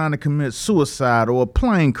cat trying to commit suicide, or a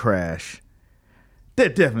plane crash, they're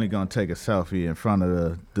definitely gonna take a selfie in front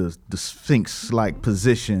of the Sphinx-like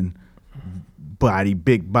position,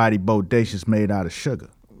 big body, bodacious, made out of sugar.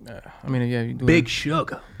 I mean, yeah, you do Big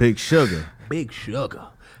sugar. Big sugar. Big sugar.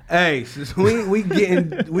 Hey, since we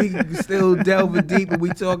still delving deep and we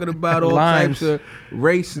talking about all Limes. types of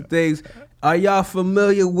race and things. Are y'all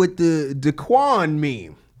familiar with the Daquan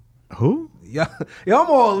meme? Who? Yeah, I'm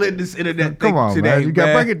all in this internet thing Come on, today, man. You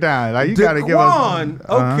gotta break it down. Like you gotta give us. Daquan,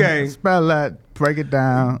 okay. Spell that. Break it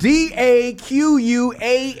down. Daquan.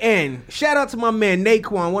 Shout out to my man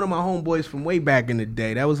Naquan, one of my homeboys from way back in the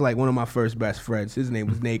day. That was like one of my first best friends. His name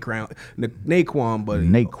was Naquan, buddy.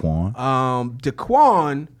 Naquan.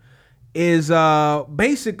 Daquan is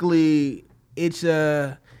basically it's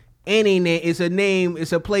a name. It's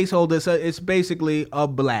a placeholder. So it's basically a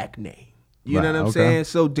black name. You know Right, what I'm okay. saying?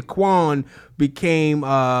 So Daquan became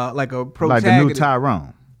like a protagonist. Like the new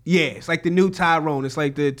Tyrone. Yeah, it's like the new Tyrone. It's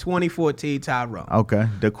like the 2014 Tyrone. Okay,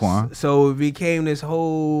 Daquan. So it became this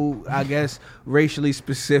whole, I guess, racially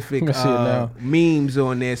specific I see it now. memes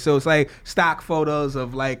on there. So it's like stock photos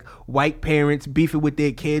of like white parents beefing with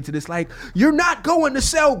their kids, and it's like, you're not going to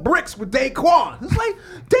sell bricks with Daquan. It's like,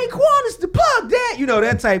 Daquan is the plug, Dad. You know,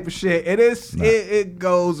 that type of shit. And it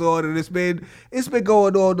goes on, and it's been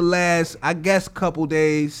going on the last, I guess, couple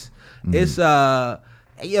days. It's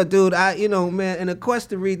yeah, dude, man, in a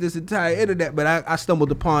quest to read this entire internet, but I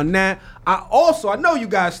stumbled upon that. I know you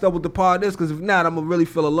guys stumbled upon this, because if not, I'm going to really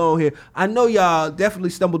feel alone here. I know y'all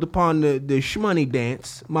definitely stumbled upon the Shmoney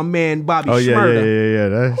dance. My man, Bobby Shmurda. Yeah.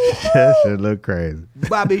 That shit look crazy.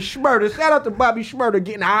 Bobby Shmurda. Shout out to Bobby Shmurda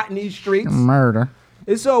getting hot in these streets. Murder.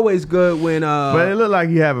 It's always good when... But it look like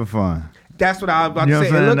you having fun. That's what I was about to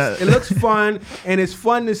say. It looks fun, and it's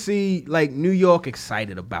fun to see like New York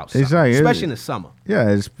excited about something, Exactly. especially in the summer. Yeah,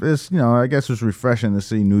 it's I guess it's refreshing to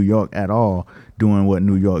see New York at all doing what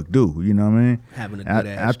New York do. You know what I mean? Having a good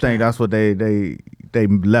ass I think that's what they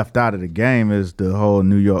left out of the game, is the whole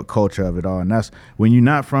New York culture of it all. And that's when you're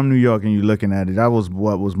not from New York and you're looking at it. That was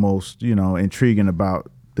what was most intriguing about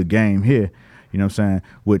the game here. You know what I'm saying?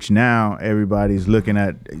 Which now everybody's looking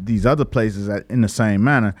at these other places in the same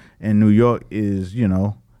manner, and New York is,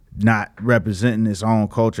 not representing its own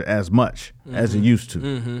culture as much as it used to.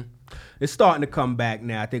 Mm-hmm. It's starting to come back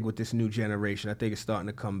now, I think, with this new generation. I think it's starting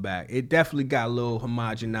to come back. It definitely got a little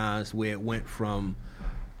homogenized, where it went from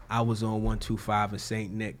I was on 125 in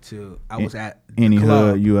St. Nick to I was at the Any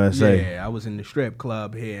club. hood USA. Yeah, I was in the strip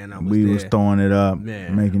club here, and We was throwing it up, Yeah.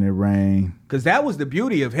 making it rain. Because that was the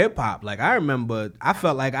beauty of hip hop. Like, I remember, I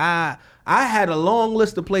felt like I had a long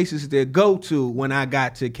list of places to go to when I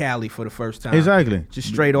got to Cali for the first time. Exactly. Just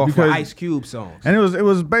straight off of Because- Ice Cube songs. And it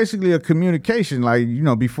was basically a communication. Like,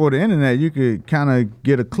 before the internet, you could kind of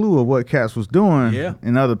get a clue of what cats was doing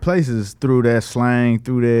in other places through their slang,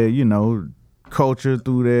 through their, culture,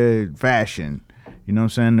 through their fashion. You know what I'm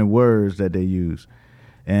saying? The words that they use.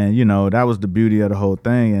 And, that was the beauty of the whole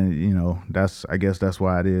thing. And, I guess that's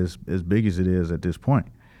why it is as big as it is at this point.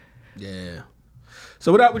 Yeah.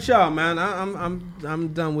 So what up with y'all, man? I'm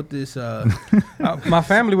done with this. My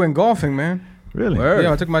family went golfing, man. Really? Word.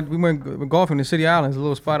 Yeah, we went golfing in City Islands, a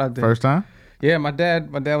little spot out there. First time? Yeah, my dad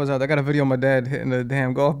was out there. I got a video of my dad hitting the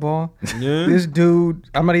damn golf ball. Yeah. This dude,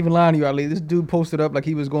 I'm not even lying to you, Ali. This dude posted up like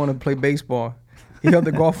he was going to play baseball. He held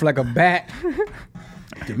the golf like a bat.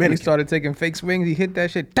 He started taking fake swings. He hit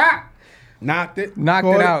that shit. Knocked it. Knocked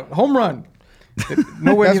Caught it out. Home run. Nowhere That's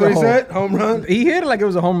near what he the hole. said? Home run? He hit it like it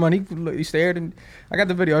was a home run. He stared, and I got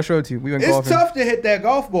the video. I'll show it to you. We went It's golfing. tough to hit that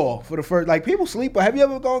golf ball for the first. Like, people sleep. Have you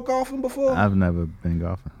ever gone golfing before? I've never been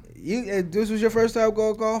golfing. This was your first time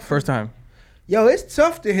going golfing? First time. Yo, it's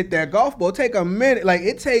tough to hit that golf ball. It take a minute. Like,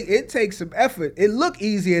 it takes some effort. It look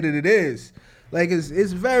easier than it is. Like, it's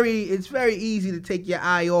very easy to take your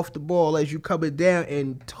eye off the ball as you coming down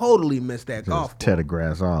and totally miss that golf Just ball. tear the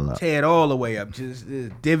grass all up. Tear it all the way up. Just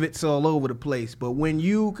divots all over the place. But when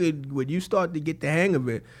you start to get the hang of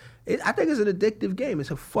it, I think it's an addictive game.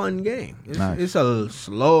 It's a fun game. It's a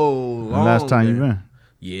slow, long The last time you game. been?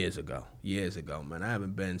 Years ago, man. I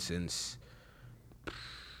haven't been since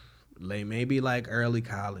maybe like early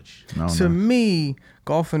college. To me,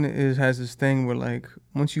 golfing has this thing where like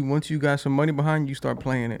once you got some money behind you, start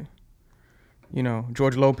playing it.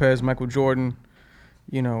 George Lopez, Michael Jordan.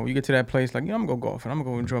 You get to that place like, I'm gonna go golfing. I'm gonna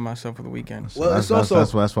go enjoy myself for the weekend. Well, That's it's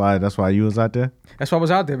also that's why you was out there. That's why I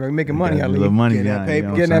was out there, man, making money. Got I a little money Getting that behind you, paper.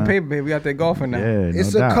 know getting what that I'm saying? paper, baby. We out there golfing now. Yeah,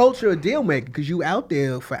 it's no a doubt. culture of deal making because you out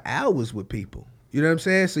there for hours with people. You know what I'm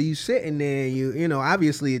saying? So you sitting there,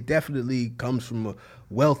 obviously it definitely comes from a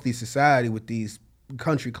wealthy society with these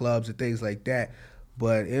country clubs and things like that.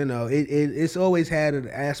 But, it's always had an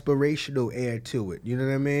aspirational air to it. You know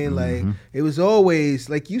what I mean? Mm-hmm. Like, it was always,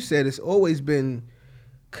 like you said, it's always been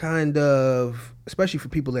kind of, especially for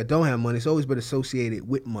people that don't have money, it's always been associated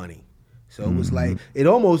with money. So it was like, it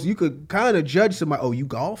almost, you could kind of judge somebody, oh, you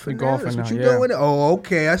golfing now? golfing That's what now, you yeah. doing? Oh,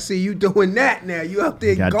 okay, I see you doing that now. You out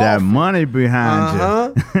there Got golfing. that money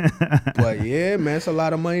behind you. But yeah, man, it's a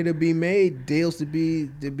lot of money to be made, deals to be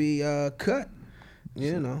cut.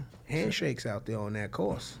 Handshakes out there on that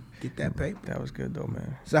course. Get that paper. That was good though,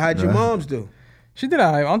 man. So how'd your moms do? She did.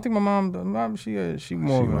 I don't think my mom. She more. She of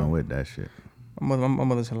went a- with that shit. My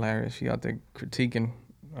mother's hilarious. She out there critiquing.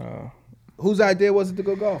 Whose idea was it to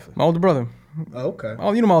go golfing? My older brother. Okay.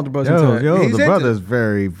 Oh, my older brother's into that. He's The into brother's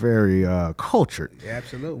very, very cultured. Yeah,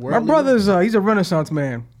 absolutely. My brother's he's a Renaissance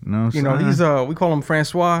man. Know what I'm He's saying? we call him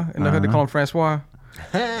Francois. In the hood they call him Francois.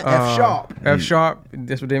 F sharp. F sharp.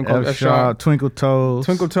 That's what they call it. F F-sharp, sharp. Twinkle Toes.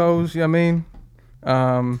 Twinkle toes. You know what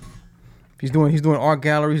I mean? He's doing art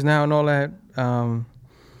galleries now and all that.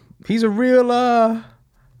 He's a real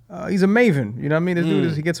he's a maven. You know what I mean? This dude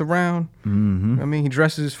is, he gets around. Mm-hmm. You know what I mean? He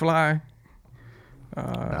dresses fly.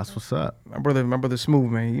 That's what's up. My brother's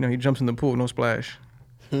smooth, man. You know, he jumps in the pool, no splash.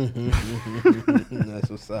 That's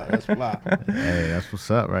what's up. That's fly. Hey, that's what's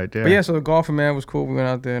up right there. But yeah, so the golfing, man, was cool. We went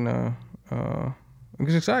out there and it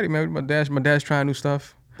was exciting, man. My dad's trying new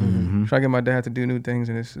stuff. Mm-hmm. Trying to get my dad to do new things,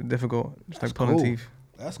 and it's difficult. It's like pulling cool. teeth.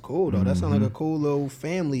 That's cool though. That sounds like a cool little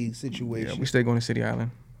family situation. Yeah, we stay going to City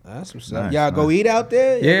Island. That's what's up. Nice, Y'all go eat out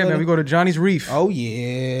there? Yeah, man, we go to Johnny's Reef. Oh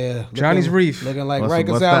yeah, Johnny's Reef. looking like What's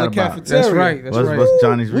Rikers that Island about? cafeteria. That's right. That's right. What's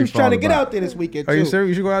Johnny's We was Reef trying to all get about? out there this weekend Are too. you serious?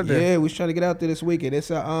 You should go out there. Yeah, we was trying to get out there this weekend. It's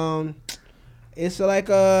I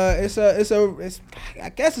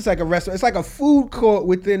guess it's like a restaurant. It's like a food court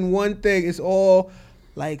within one thing. It's all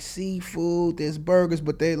like seafood. There's burgers,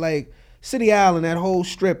 but they like City Island. That whole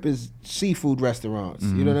strip is seafood restaurants.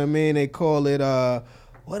 You know what I mean? They call it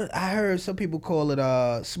what I heard some people call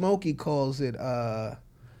it. Smokey calls it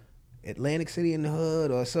Atlantic City in the Hood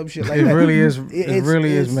or some shit like It that. really is. It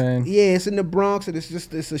really is, man. Yeah, it's in the Bronx, and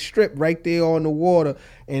it's a strip right there on the water,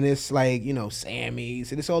 and it's like, you know,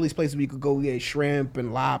 Sammy's, and it's all these places where you could go get shrimp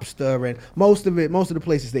and lobster, and most of the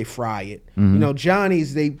places they fry it. You know,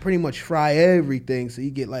 Johnny's, they pretty much fry everything, so you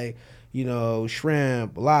get like, you know,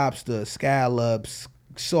 shrimp, lobster, scallops,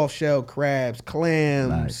 soft shell crabs, clams.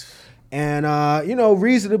 Nice. And you know,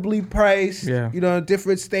 reasonably priced. Yeah. You know,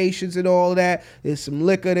 different stations and all that. There's some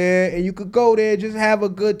liquor there, and you could go there, just have a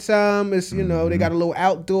good time. It's, you know, they got a little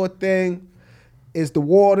outdoor thing. It's the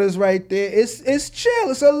waters right there. It's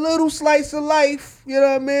chill. It's a little slice of life. You know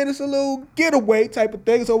what I mean? It's a little getaway type of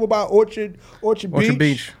thing. It's over by Orchard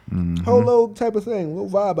Beach. Whole little type of thing. Little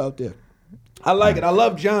vibe out there. I like it. I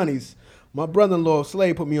love Johnny's. My brother-in-law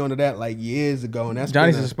Slade put me onto that like years ago, and that's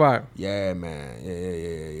Johnny's been is a spot. Yeah, man.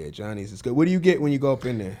 Yeah. Johnny's is good. What do you get when you go up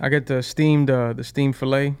in there? I get the steamed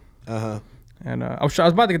fillet, and I was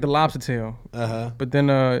about to get the lobster tail, but then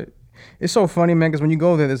it's so funny, man, because when you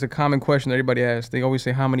go there, there's a common question that everybody asks. They always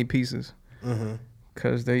say how many pieces,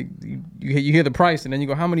 because you hear the price and then you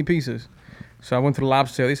go how many pieces. So I went to the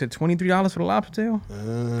lobster tail. They said $23 for the lobster tail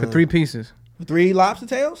for 3 pieces. 3 lobster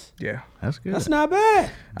tails? Yeah, That's good. That's not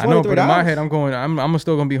bad. I know, but in my $23. head, I'm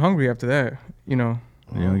still gonna be hungry after that. You know.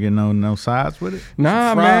 You don't get no sides with it?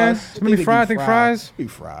 Nah, man. Maybe fries. I think fries. Maybe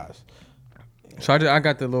fries. So I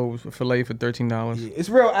got the little fillet for $13. Yeah, it's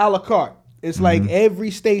real a la carte. It's like every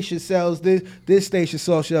station sells this. This station's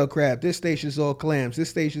soft shell crab. This station's all clams. This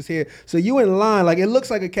station's here. So you in line, like it looks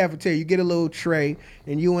like a cafeteria. You get a little tray,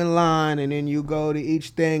 and you in line, and then you go to each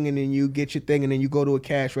thing, and then you get your thing, and then you go to a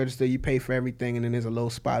cash register. You pay for everything, and then there's a little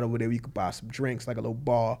spot over there where you can buy some drinks, like a little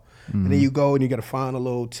bar. And then you go and you gotta find a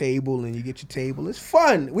little table, and you get your table. It's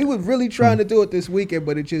fun. We were really trying to do it this weekend,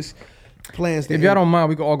 but it just plans. If y'all don't mind,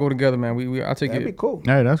 we can all go together, man. I'll take That'd be it. cool.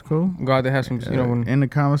 Hey, that's cool. Go out there, have some. You know, when In the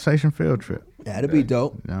conversation field trip. That'd be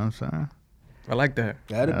dope. You know what I'm saying? I like that.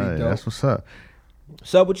 That'd be Hey, dope. that's what's up.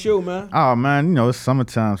 What's up with you, man? Oh man, you know it's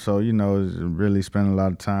summertime, so you know it's really spending a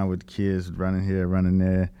lot of time with the kids, running here, running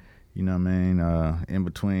there. You know what I mean? In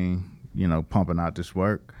between, you know, pumping out this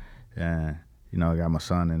work, and you know I got my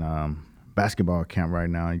son in basketball camp right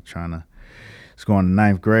now. He's going to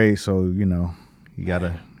 9th grade, so you know you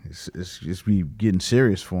gotta it's be getting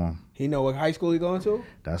serious for him. He know what high school he going to?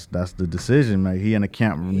 That's the decision, man. He in the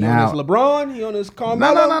camp He now. on his LeBron? He on his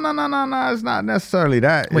Carmelo? No. It's not necessarily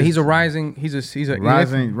that. Wait, It's he's a rising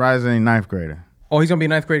 9th grader. Oh, he's gonna be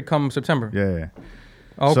 9th grade come September. Yeah.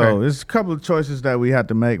 Oh, okay. So there's a couple of choices that we have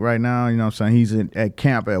to make right now. You know what I'm saying? He's at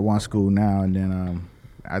camp at one school now, and then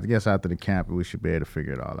I guess after the camp we should be able to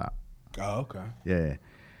figure it all out. Oh, okay. Yeah.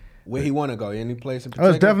 Where he want to go? Any place in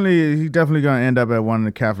Oh, particular? he's definitely gonna end up at one of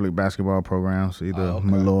the Catholic basketball programs, either okay.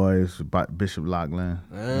 Malloy's, Bishop Lachlan.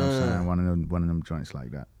 You know what I'm Ah. saying? One of them joints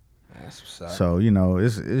like that. That's what's up. So you know,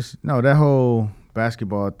 it's no that whole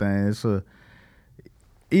basketball thing. It's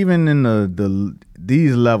even in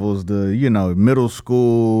these levels, you know, middle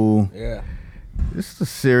school. Yeah. It's a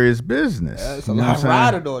serious business. It's a You know lot what I'm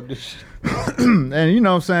saying? riding on this shit. And you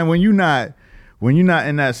know what I'm saying, when you're not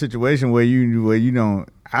in that situation where you don't,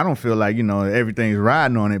 I don't feel like, you know, everything's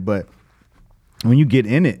riding on it, but when you get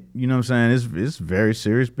in it, you know what I'm saying, it's very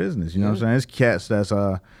serious business. You know what I'm saying? It's cats that's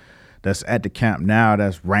at the camp now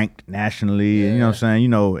that's ranked nationally. You know what I'm saying? You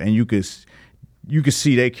know, and you could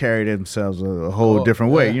see they carry themselves a whole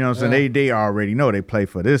different way. yeah, You know what I'm saying? They already know they play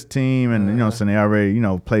for this team, and you know what I'm saying, they already, you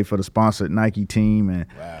know, play for the sponsored Nike team,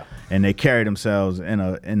 and they carry themselves in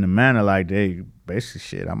the manner like they basically,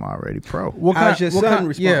 shit, I'm already pro. How's your son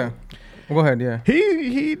respond? Yeah. Well, go ahead. Yeah.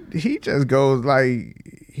 He just goes like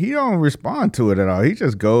he don't respond to it at all. He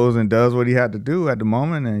just goes and does what he had to do at the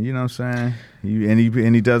moment, and you know what I'm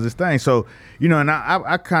saying. He does his thing. So and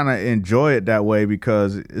I kind of enjoy it that way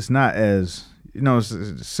because it's not as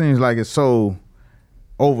it seems like it's so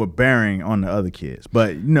overbearing on the other kids.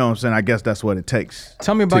 But you know what I'm saying, I guess that's what it takes.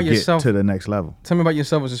 Tell me about yourself. Get to the next level. Tell me about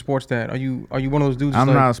yourself as a sports dad. Are you one of those dudes? I'm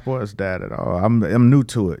not a sports dad at all. I'm new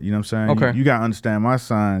to it. You know what I'm saying? Okay. You gotta understand, my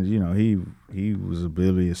son, he was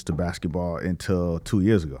oblivious to basketball until 2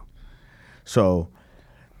 years ago. So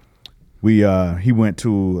he went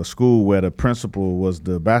to a school where the principal was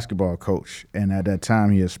the basketball coach, and at that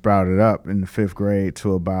time he had sprouted up in the 5th grade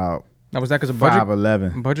to about now, was that because of budget?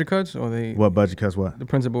 5'11". Budget cuts, or they? What budget cuts? What? The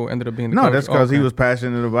principal ended up being the no, coach? that's because he was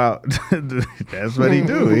passionate about. That's what he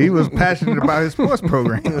do. He was passionate about his sports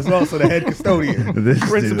program. He was also the head custodian,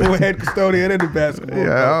 principal head custodian of the basketball.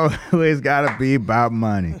 Yeah, always gotta be about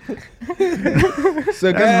money.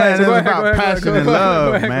 So go ahead. It's about passion and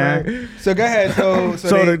love, man. So go ahead. So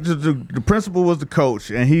the principal was the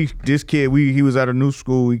coach, and this kid, he was at a new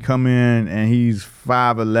school. He come in, and he's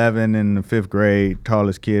 5'11" in the 5th grade,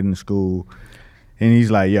 tallest kid in the school. And he's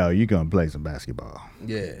like, yo, you gonna play some basketball.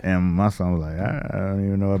 Yeah. And my son was like, I don't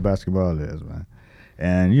even know what basketball is, man.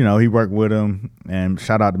 And, he worked with him. And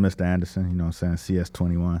shout out to Mr. Anderson, you know what I'm saying,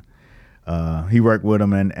 CS21. He worked with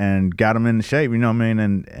him and got him into shape, you know what I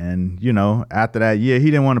mean? And after that year, he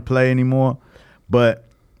didn't want to play anymore. But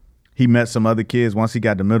he met some other kids. Once he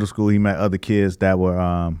got to middle school, he met other kids that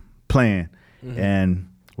were playing and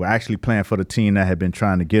were actually playing for the team that had been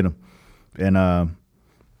trying to get him.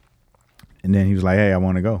 And then he was like, hey, I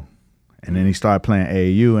want to go. And then he started playing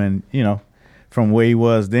AAU. And, from where he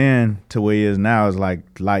was then to where he is now is like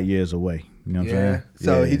light years away. You know what I'm saying?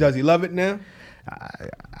 So does he love it now?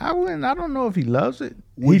 I don't know if he loves it.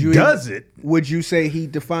 He does it. Would you say he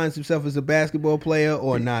defines himself as a basketball player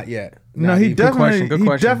or not yet? No, he definitely, Good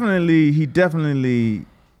question. he definitely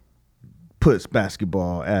puts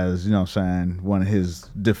basketball as, you know what I'm saying, one of his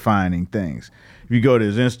defining things. If you go to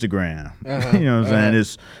his Instagram, you know what I'm saying,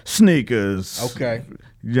 it's sneakers. Okay.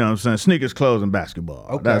 You know what I'm saying? Sneakers, clothes, and basketball.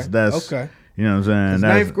 Okay. That's okay. You know what I'm saying?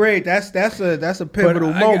 Ninth grade, that's a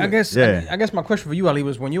pivotal moment. I guess my question for you, Ali,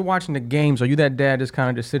 was when you're watching the games, are you that dad just kind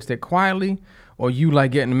of just sits there quietly, or you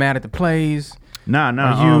like getting mad at the plays? Nah.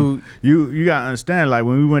 You gotta understand, like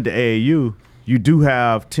when we went to AAU, you do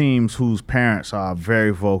have teams whose parents are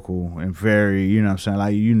very vocal and very, you know what I'm saying,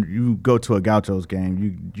 like you go to a Gauchos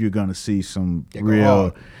game, you're gonna see some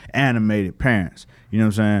real animated parents. You know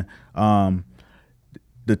what I'm saying?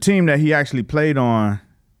 The team that he actually played on,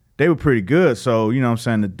 they were pretty good. So, you know what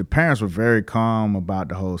I'm saying, the parents were very calm about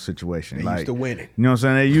the whole situation. They used to winning. You know what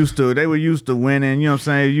I'm saying? They were used to winning, you know what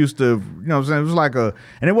I'm saying? You know what I'm saying? It was like and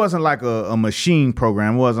it wasn't like a machine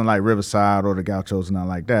program. It wasn't like Riverside or the Gauchos and nothing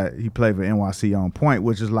like that. He played for NYC On Point,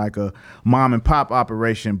 which is like a mom and pop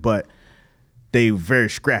operation, but they were very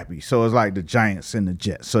scrappy. So it's like the Giants and the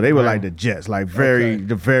Jets. So they were like the Jets, like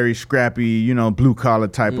the very scrappy, blue collar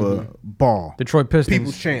type of ball. Detroit Pistons.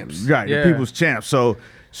 People's champs. Right, the people's champs. So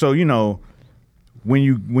when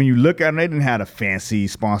you look at them, they didn't have a fancy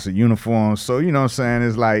sponsored uniform. So you know what I'm saying,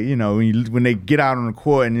 it's like, when they get out on the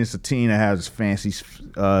court and it's a team that has fancy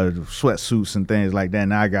sweatsuits and things like that,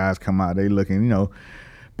 and our guys come out, they looking,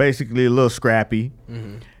 basically a little scrappy.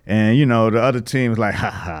 Mm-hmm. And, the other team is like,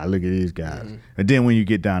 look at these guys. Mm-hmm. And then when you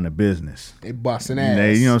get down to business, they busting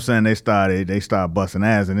ass. You know what I'm saying? They start busting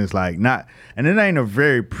ass, and it's like and it ain't a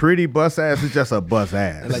very pretty bust ass, it's just a bust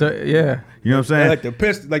ass. Yeah. You know what I'm saying? Like the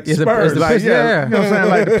Pistons, like the Spurs. You know what I'm saying?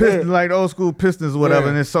 Like the Pistons, like the old school Pistons or whatever.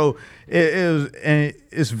 Yeah. And so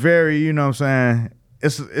it's very, you know what I'm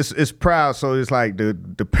saying? It's proud. So it's like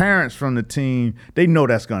the parents from the team, they know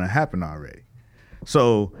that's gonna happen already.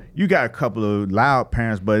 So you got a couple of loud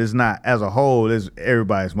parents, but it's not, as a whole,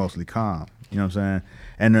 everybody's mostly calm. You know what I'm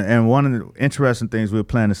saying? And one of the interesting things, we were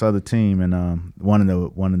playing this other team, and one of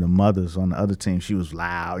the mothers on the other team, she was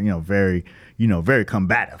loud, very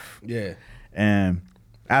combative. Yeah. And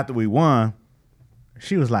after we won,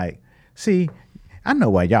 she was like, "See, I know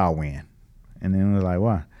why y'all win." And then we were like,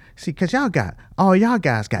 "Why?" "See, cause y'all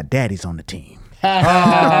guys got daddies on the team." Oh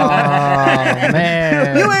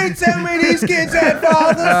man! You ain't telling me these kids had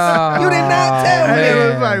fathers. You did not tell me.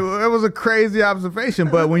 It was a crazy observation,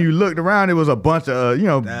 but when you looked around, it was a bunch of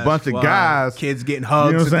of guys, kids getting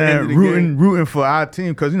hugs. You know what I'm saying? Rooting for our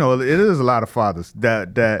team, because it is a lot of fathers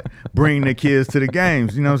that bring their kids to the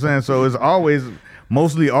games. You know what I'm saying? So it's always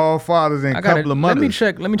mostly all fathers and a couple of mothers.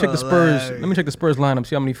 Let me check the Spurs. Let me check the Spurs lineup.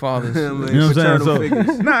 See how many fathers. You know what I'm saying?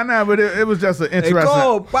 So, nah, but it was just an interesting. Hey,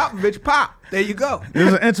 go, Popovich, pop. There you go. It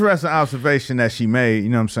was an interesting observation that she made. You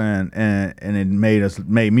know what I'm saying? And it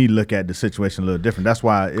made me look at the situation a little different. That's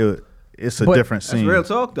why it's a different scene. That's real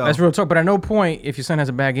talk, though. That's real talk. But at no point, if your son has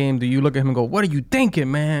a bad game, do you look at him and go, "What are you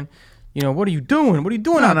thinking, man? You know, what are you doing? What are you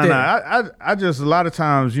doing out there?" No. I just, a lot of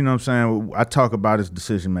times, you know what I'm saying, I talk about his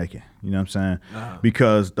decision making. You know what I'm saying?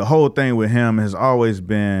 Because the whole thing with him has always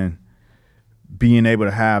been being able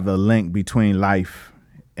to have a link between life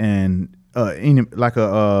and like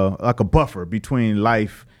a buffer between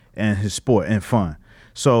life and his sport and fun.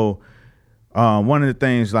 So one of the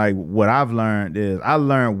things, like what I've learned is I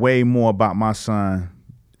learned way more about my son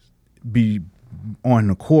be on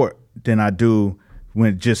the court than I do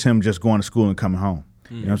when him going to school and coming home.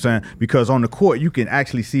 You know what I'm saying? Because on the court, you can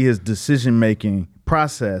actually see his decision-making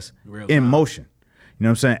process in motion. You know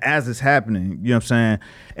what I'm saying? As it's happening, you know what I'm saying?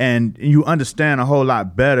 And you understand a whole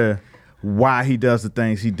lot better why he does the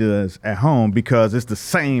things he does at home, because it's the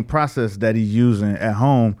same process that he's using at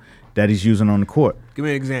home that he's using on the court. Give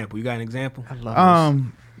me an example. You got an example? I love this.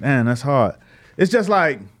 Man, that's hard. It's just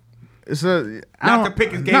like, not to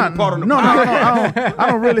pick his game apart on the I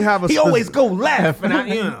don't really have a. He always go left, and I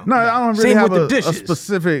don't really have a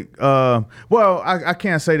specific. Well, I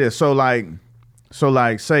can't say this. So like,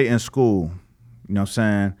 say in school, you know what I'm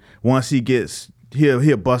saying? Once he gets,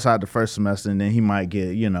 he'll bust out the first semester, and then he might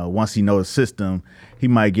get, once he knows the system, he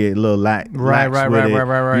might get a little lax with it. You know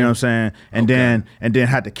what I'm saying? And then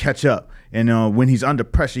have to catch up. And when he's under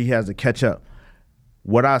pressure, he has to catch up.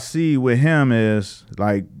 What I see with him is,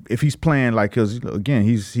 like, if he's playing, like, because again,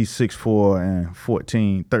 he's 6'4" and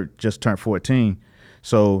 14, just turned 14.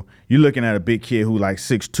 So you're looking at a big kid who like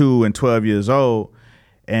 6'2" and 12 years old,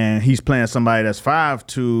 and he's playing somebody that's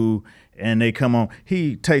 5'2", and they come on,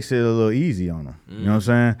 he takes it a little easy on them. You know what I'm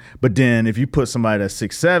saying? But then if you put somebody that's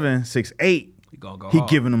 6'7", 6'8", he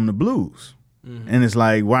giving them the blues. And it's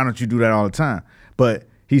like, why don't you do that all the time? But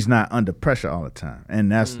he's not under pressure all the time.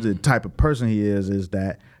 And that's the type of person he is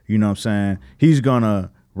that, you know what I'm saying, he's going to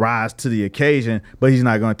rise to the occasion, but he's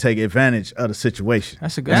not going to take advantage of the situation.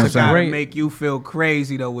 That's a great. That make you feel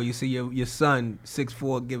crazy, though, when you see your son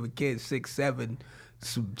 6'4" give a kid 6'7",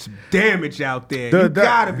 some damage out there. You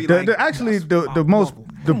gotta be like,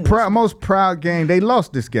 the most proud game, they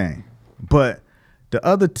lost this game. But the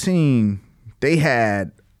other team, they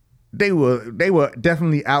were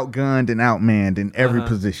definitely outgunned and outmanned in every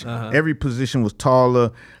position. Every position was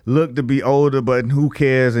taller, looked to be older, but who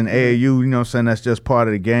cares in AAU, you know what I'm saying? That's just part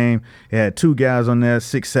of the game. It had two guys on there,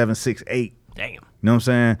 6'7", 6'8". Damn. You know what I'm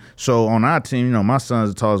saying? So on our team, my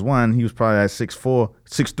son's the tallest one. He was probably at 6'4",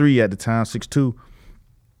 6'3" at the time, 6'2".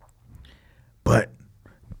 But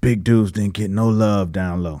big dudes didn't get no love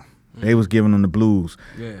down low. They was giving them the blues.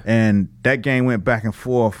 Yeah. And that game went back and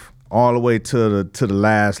forth all the way to the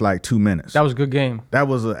last like 2 minutes. That was a good game. That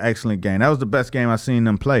was an excellent game. That was the best game I've seen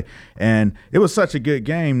them play. And it was such a good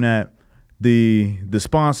game that the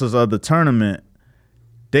sponsors of the tournament,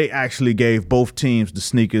 they actually gave both teams the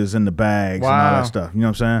sneakers and the bags and all that stuff. You know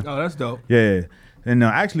what I'm saying? Oh, that's dope. Yeah. And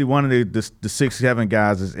actually one of the 6'7"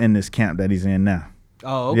 guys is in this camp that he's in now.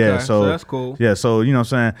 Oh, okay. Yeah, so that's cool. Yeah, so you know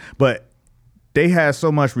what I'm saying? But they had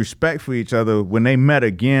so much respect for each other when they met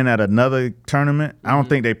again at another tournament. I don't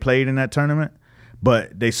think they played in that tournament,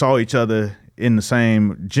 but they saw each other in the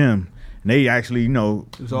same gym. And they actually,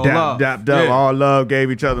 dapped up, all love, gave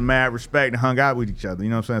each other mad respect, and hung out with each other. You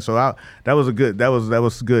know what I'm saying? So that was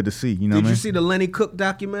good to see. You know, Did you see the Lenny Cook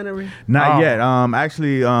documentary? Not yet.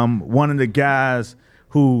 Actually, one of the guys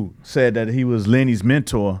who said that he was Lenny's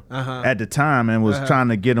mentor at the time and was trying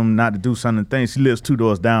to get him not to do certain things. He lives 2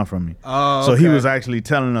 doors down from me. Oh, so he was actually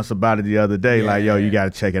telling us about it the other day, you got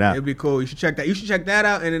to check it out. It'd be cool. You should check that. You should check that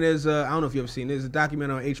out. And then there's, I don't know if you've ever seen, there's a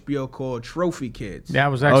documentary on HBO called Trophy Kids. That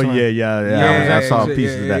was excellent. Oh, yeah. I saw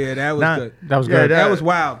pieces of that. Yeah, that was good. That was good. That was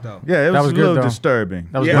wild, though. Yeah, it was a little disturbing.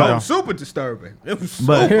 That was good, though. Super disturbing. It was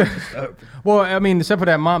super disturbing. Well, I mean, except for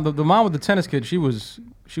that mom, the mom with the tennis kid, she was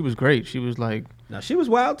great. She was like... No, she was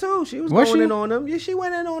wild too. She was going in on him. Yeah, she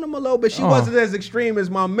went in on him a little bit. She wasn't as extreme as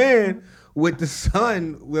my man with the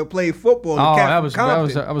son who played football. That was hard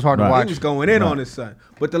to watch. He was going in on his son.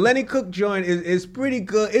 But the Lenny Cook joint is pretty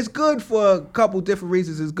good. It's good for a couple different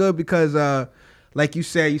reasons. It's good because, like you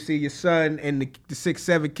said, you see your son and the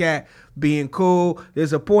 6'7" cat being cool.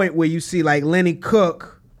 There's a point where you see like Lenny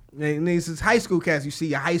Cook And these is high school cats. You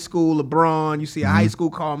see a high school LeBron, you see a high school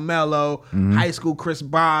Carmelo, high school Chris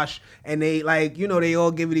Bosh, and they like, they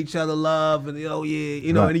all giving each other love, and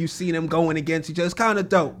and you see them going against each other. It's kind of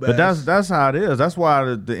dope. But that's how it is. That's why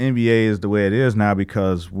the NBA is the way it is now,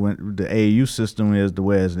 because when the AAU system is the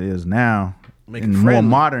way it is now, and more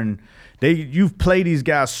modern. You've played these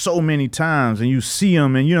guys so many times, and you see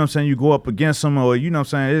them, and you go up against them, or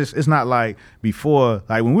it's not like before.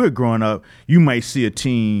 Like when we were growing up, you might see a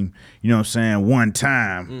team, one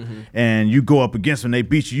time, and you go up against them, they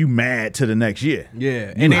beat you mad to the next year.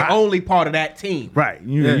 Yeah, and they're only part of that team. Right.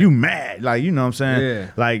 You mad, like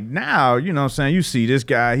Yeah. Like now, you see this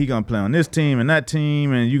guy, he gonna play on this team and that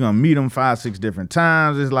team, and you're gonna meet him 5-6 different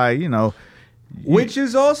times. It's like Which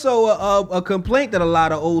is also a complaint that a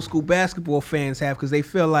lot of old school basketball fans have, because they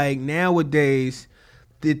feel like nowadays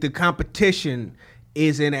the competition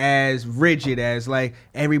isn't as rigid as like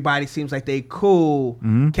everybody seems like they cool.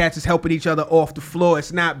 Cats is helping each other off the floor.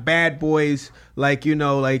 It's not bad boys like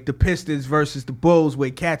like the Pistons versus the Bulls where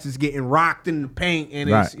cats is getting rocked in the paint and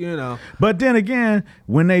it's But then again,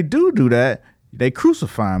 when they do that, they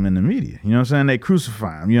crucify him in the media. You know what I'm saying? They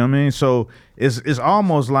crucify him. You know what I mean? So it's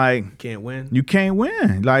almost like you can't win. You can't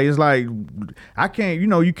win. Like it's like I can't.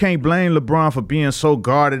 You can't blame LeBron for being so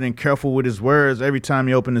guarded and careful with his words every time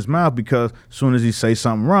he open his mouth, because as soon as he say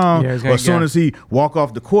something wrong, or as soon as he walk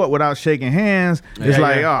off the court without shaking hands, it's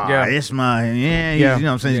it's my You know what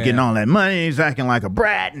I'm saying? He's getting all that money. He's acting like a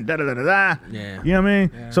brat and da da da da. Yeah. You know what I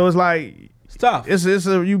mean? Yeah. So it's like. Tough. It's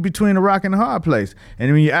you between a rock and a hard place.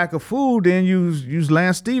 And when you act a fool, then you use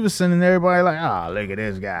Lance Stevenson, and everybody like, look at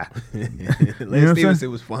this guy. Lance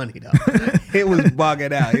Stevenson was funny though. It was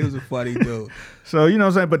bugging out. He was a funny dude. So you know what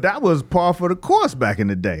I'm saying? But that was par for the course back in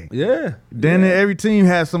the day. Yeah. Then every team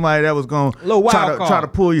had somebody that was gonna try to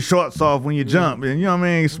pull your shorts off when you jump, and you know what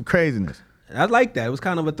I mean? Some craziness. I like that. It was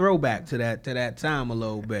kind of a throwback to that time a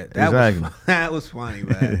little bit. That was funny,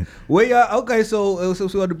 man. Okay, so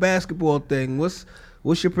the basketball thing. What's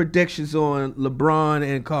your predictions on LeBron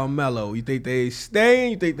and Carmelo? You think they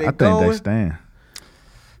staying? You think they going? I think they staying.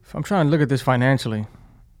 I'm trying to look at this financially.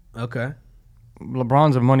 Okay.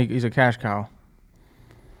 LeBron's he's a cash cow.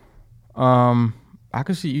 I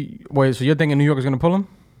could see. Wait, so you're thinking New York is going to pull him?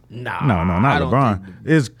 No, not LeBron.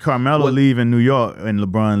 It's Carmelo leaving New York and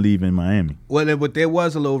LeBron leaving Miami. Well, but there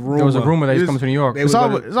was a little rumor. There was a rumor that he's coming to New York. It's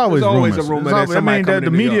always a rumor.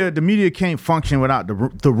 The media can't function without the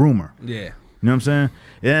rumor. Yeah. You know what I'm saying?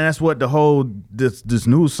 And that's what the whole this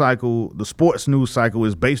news cycle, the sports news cycle,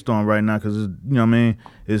 is based on right now, because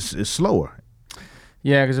it's slower.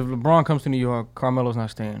 Yeah, because if LeBron comes to New York, Carmelo's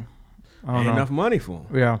not staying. Ain't enough money for him.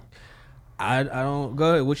 Yeah. I don't.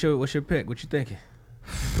 Go ahead. What's your pick? What you thinking?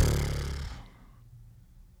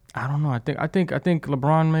 I don't know. I think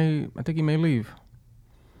LeBron he may leave.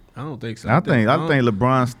 I don't think so. I think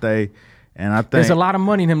LeBron stay, and I think there's a lot of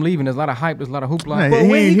money in him leaving. There's a lot of hype. There's a lot of hoopla.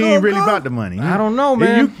 He ain't really about the money. I don't know,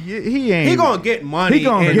 man. He ain't. He gonna get money. He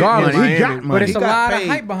gonna get money. He got money. But it's a lot of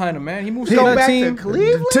hype behind him, man. He moves to that another team. To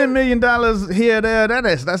Cleveland? $10 million here, there.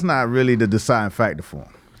 That's not really the deciding factor for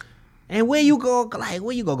him. And where you go? Like,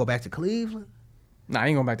 where you gonna go back to Cleveland? Nah, he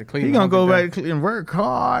ain't going back to Cleveland. He gonna go back to Cleveland and work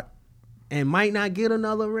hard. And might not get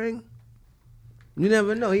another ring. You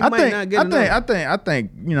never know. He might not get another. I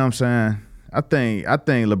think. You know what I'm saying? I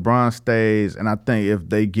think LeBron stays, and I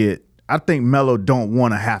think Melo don't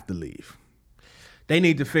want to have to leave. They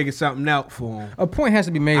need to figure something out for him. A point has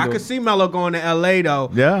to be made. I could see Melo going to LA though.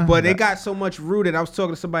 Yeah. But they got so much rooted. I was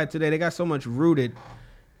talking to somebody today. They got so much rooted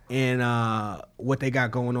in what they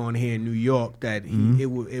got going on here in New York that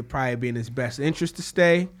it probably be in his best interest to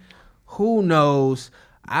stay. Who knows?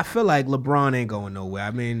 I feel like LeBron ain't going nowhere.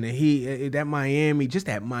 I mean, that Miami,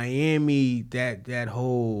 that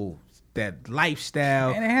whole that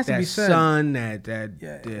lifestyle, and it has to that be said, sun,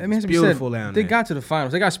 it's beautiful down there. They got to the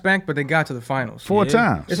finals. They got spanked, but they got to the finals 4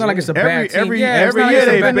 times. It's not like it's a bad team. Every year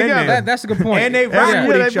they've been together. That's a good point. And they rock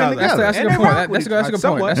with each other. That's a good point.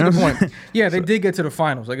 That's a good point. Yeah, they did get to the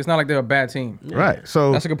finals. Like, it's not like they're a bad team. Right.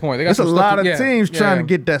 So that's a good point. There's a lot of teams trying to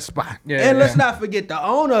get that spot. And let's not forget the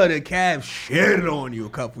owner of the Cavs shitted on you a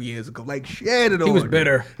couple years ago. Like, shitted on you. He was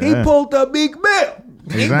bitter. He pulled the big bill.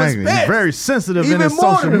 Exactly. He was pissed. He's very sensitive in Even his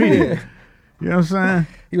more social than media. You know what I'm saying?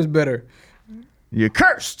 He was bitter. You're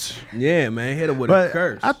cursed. Yeah, man. Hit him with a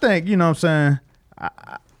curse. I think, you know what I'm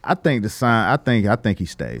saying? I think the sign, I think he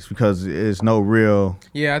stays because it's no real.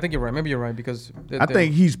 Yeah, I think you're right. Maybe you're right because I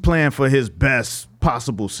think he's playing for his best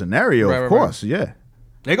possible scenario, of course. Yeah.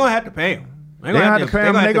 They're going to have to pay him. They're going to have to pay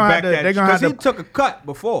him. They're going to have to. Because he took a cut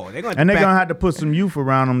before. They're going to have to put some youth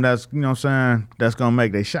around him that's, you know what I'm saying, that's going to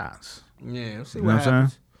make their shots. Yeah, we'll see what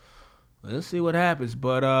happens. Let's see what happens.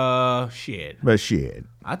 But shit. But shit,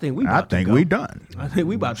 I think we I think we done. I think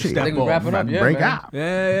we about to Shit. step I think we off. wrap it up. Yeah, Break man. out.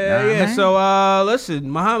 Yeah. man. So listen,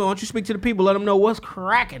 Muhammad, why don't you speak to the people? Let them know what's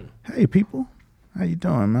cracking. Hey, people. How you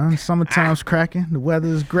doing, man? Summertime's cracking. The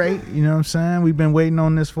weather's great. You know what I'm saying? We've been waiting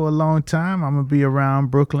on this for a long time. I'm going to be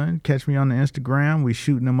around Brooklyn. Catch me on the Instagram. We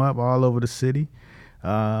shooting them up all over the city.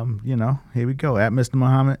 Here we go. At Mr.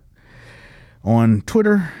 Muhammad on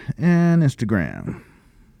Twitter and Instagram.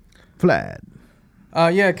 Vlad.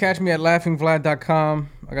 Catch me at laughingvlad.com.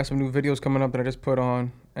 I got some new videos coming up that I just put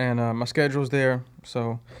on, and my schedule's there.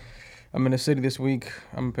 So I'm in the city this week.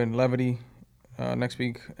 I'm up in Levity next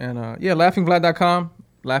week. And laughingvlad.com,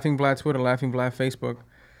 Laughing Vlad Twitter, Laughing Vlad Facebook.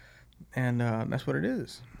 And that's what it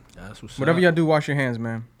is. That's what's Whatever up. y'all do, wash your hands,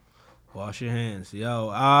 man. Wash your hands. Yo,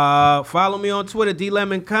 follow me on Twitter,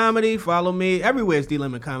 D-Lemon Comedy. Follow me everywhere. It's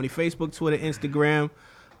D-Lemon Comedy. Facebook, Twitter, Instagram.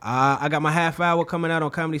 I got my half hour coming out on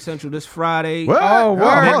Comedy Central this Friday. What? Oh, word.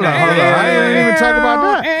 Hold on. I didn't even talk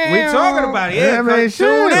about that. We talking about it. Yeah, I mean, tune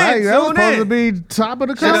in. like, that was Tune supposed to in. be top of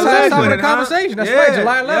the Should've That's led the conversation. top of with the it, huh? conversation. That's Yeah. right,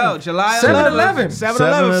 July 11th. Yo, July 7-11.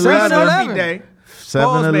 7-11. 7-11. Free Day. 7-11.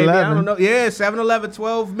 Pause, baby. I don't know. Yeah, 7-11,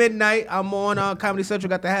 12 midnight. I'm on Comedy Central.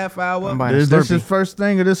 Got the half hour. I'm buying a This Slurpee. is first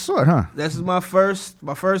thing of this sort, huh? This is my first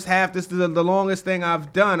half. This is the longest thing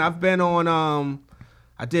I've done. I've been on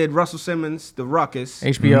I did Russell Simmons, The Ruckus.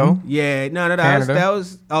 HBO. Yeah, no, Canada. that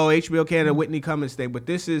was HBO Canada, Whitney Cummings thing. But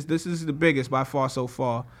this is the biggest by far so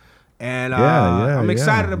far. And I'm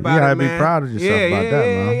excited about You gotta it, man. be proud of yourself about that,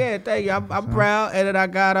 man. Yeah, thank you. I'm proud. And then I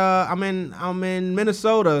got I'm in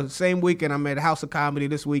Minnesota same weekend. I'm at House of Comedy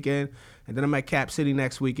this weekend, and then I'm at Cap City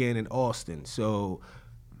next weekend in Austin. So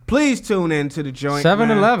please tune in to the joint.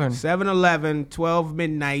 7-11. 7-11, 12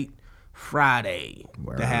 midnight Friday,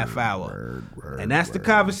 the half hour. And that's the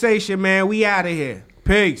conversation, man. We out of here.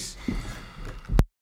 Peace.